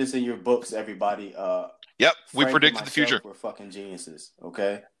 mark this in your books, everybody. Yep, we predicted the future. We're fucking geniuses,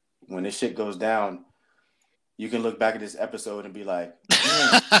 okay? When this shit goes down, you can look back at this episode and be like,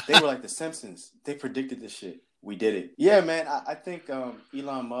 man, they were like the Simpsons. They predicted this shit. We did it. Yeah, man, I think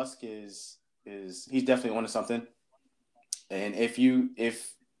Elon Musk he's definitely onto something. And if you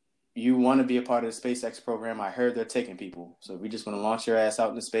want to be a part of the SpaceX program, I heard they're taking people. So we just want to launch your ass out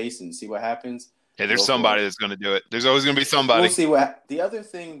into space and see what happens. Yeah, there's somebody that's going to do it. There's always going to be somebody. We'll see what. The other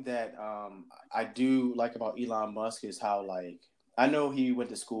thing that I do like about Elon Musk is how, like, I know he went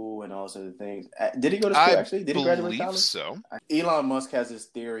to school and all those other things. Did he go to school actually? Did he graduate college? So. Elon Musk has this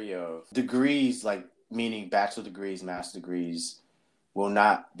theory of degrees, like meaning bachelor degrees, master degrees, will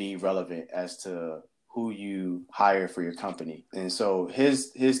not be relevant as to who you hire for your company. And so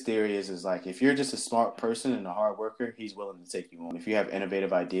his theory is like, if you're just a smart person and a hard worker, he's willing to take you on. If you have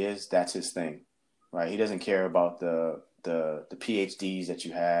innovative ideas, that's his thing, right? He doesn't care about the PhDs that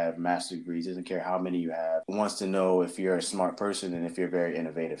you have, master degrees, doesn't care how many you have. He wants to know if you're a smart person and if you're very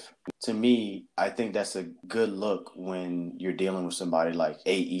innovative. To me, I think that's a good look when you're dealing with somebody like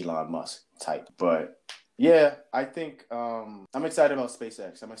a Elon Musk type. But yeah, I think I'm excited about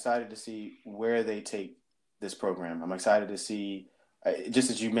SpaceX. I'm excited to see where they take this program. I'm excited to see, just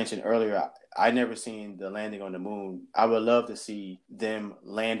as you mentioned earlier, I never seen the landing on the moon. I would love to see them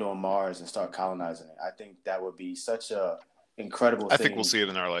land on Mars and start colonizing it. I think that would be such a incredible thing. I think we'll see it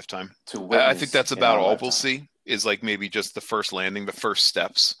in our lifetime. I think that's about all we'll see, is like maybe just the first landing, the first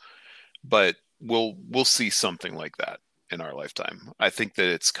steps. But we'll see something like that in our lifetime. I think that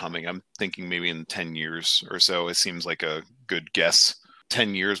it's coming. I'm thinking maybe in 10 years or so. It seems like a good guess.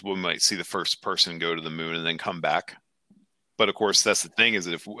 10 years, we might see the first person go to the moon and then come back. But of course, that's the thing, is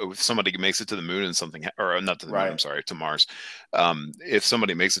that if somebody makes it to the moon and something, or not to the moon, I'm sorry, to Mars. If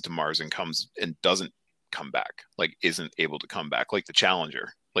somebody makes it to Mars and comes and doesn't come back, like isn't able to come back, like the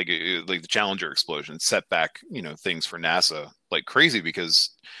Challenger, like the Challenger explosion set back, things for NASA like crazy, because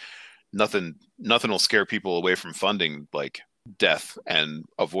nothing will scare people away from funding like death and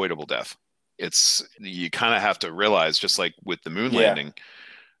avoidable death. You kind of have to realize, just like with the moon landing,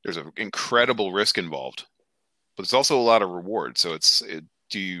 there's an incredible risk involved, but it's also a lot of reward. So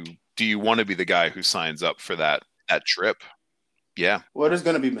do you want to be the guy who signs up for that trip? Yeah. Well, there's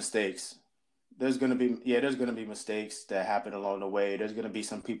going to be mistakes. There's going to be mistakes that happen along the way. There's going to be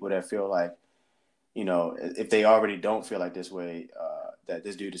some people that feel like, if they already don't feel like this way, that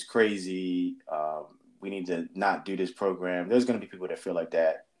this dude is crazy. We need to not do this program. There's going to be people that feel like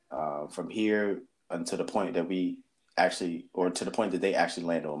that from here until the point that to the point that they actually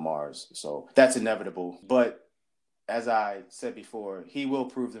land on Mars. So that's inevitable. But as I said before, he will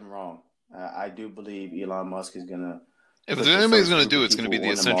prove them wrong. I do believe Elon Musk is going to. If there's anybody's going to do it, it's going to be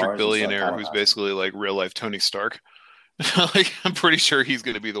the eccentric billionaire who's basically like real life Tony Stark. Like, I'm pretty sure he's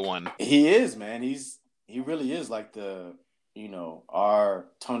going to be the one. He is, man. He really is like our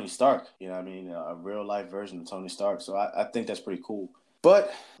Tony Stark. A real life version of Tony Stark. So I think that's pretty cool.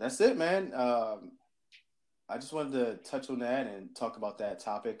 But that's it, man. I just wanted to touch on that and talk about that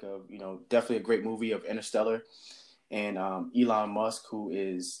topic of, definitely a great movie of Interstellar, and Elon Musk, who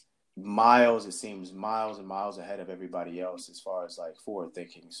is miles and miles ahead of everybody else as far as like forward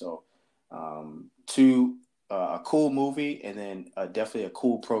thinking. So a cool movie, and then definitely a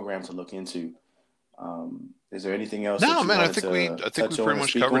cool program to look into. Is there anything else? No, man. I think we pretty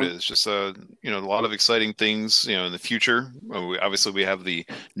much covered it. It's just a lot of exciting things in the future. We have the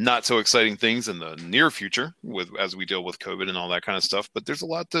not so exciting things in the near future as we deal with COVID and all that kind of stuff. But there's a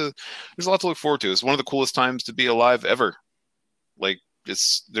lot to look forward to. It's one of the coolest times to be alive ever. Like,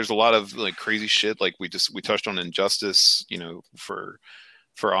 there's a lot of like crazy shit. Like we touched on Injustice,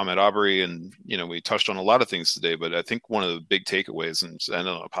 for Ahmed Aubrey, and we touched on a lot of things today. But I think one of the big takeaways, and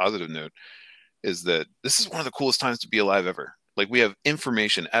on a positive note, is that this is one of the coolest times to be alive ever. Like, we have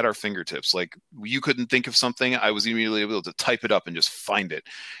information at our fingertips. Like, you couldn't think of something, I was immediately able to type it up and just find it.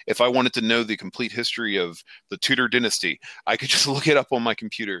 If I wanted to know the complete history of the Tudor dynasty, I could just look it up on my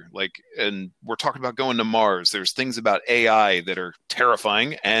computer. Like, and we're talking about going to Mars. There's things about AI that are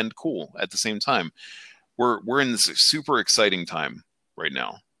terrifying and cool at the same time. we're in this super exciting time right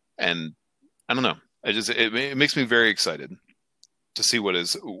now, and I don't know. It makes me very excited to see what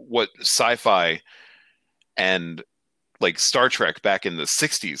sci-fi and like Star Trek back in the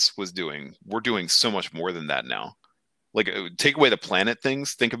 60s was doing. We're doing so much more than that now. Like, take away the planet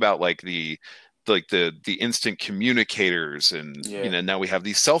things. Think about like the instant communicators, and now we have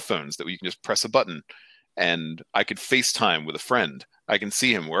these cell phones that we can just press a button, and I could FaceTime with a friend. I can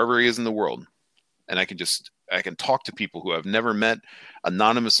see him wherever he is in the world, and I can talk to people who I've never met,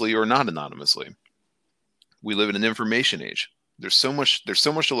 anonymously or not anonymously. We live in an information age. There's so much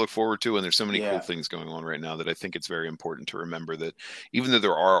to look forward to, and there's so many cool things going on right now that I think it's very important to remember that even though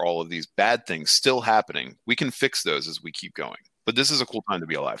there are all of these bad things still happening, we can fix those as we keep going. But this is a cool time to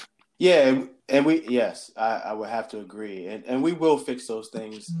be alive. Yeah, and I would have to agree, and we will fix those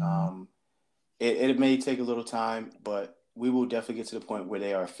things. It may take a little time, but we will definitely get to the point where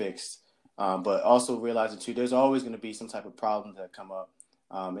they are fixed. But also realizing too, there's always going to be some type of problems that come up.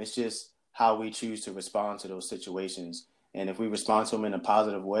 It's just how we choose to respond to those situations. And if we respond to them in a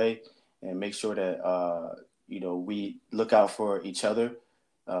positive way and make sure that, we look out for each other,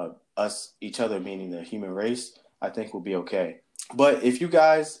 each other meaning the human race, I think we'll be okay. But if you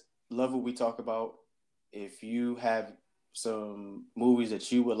guys love what we talk about, if you have some movies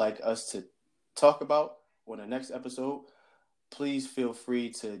that you would like us to talk about on the next episode, please feel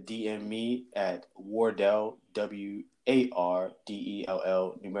free to DM me at Wardell,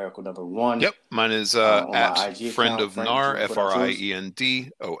 WARDELL, numerical number 1. Yep, mine is at Friend of Nar,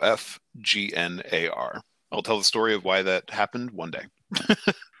 FRIENDOFGNAR. I'll tell the story of why that happened one day.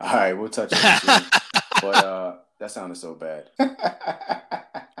 All right, we'll touch on it soon. But that sounded so bad.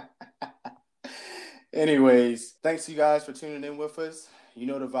 Anyways, thanks you guys for tuning in with us. You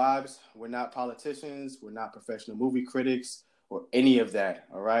know the vibes. We're not politicians. We're not professional movie critics or any of that.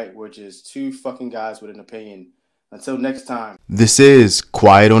 All right? We're just two fucking guys with an opinion. Until next time. This is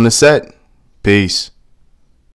Quiet on the Set. Peace.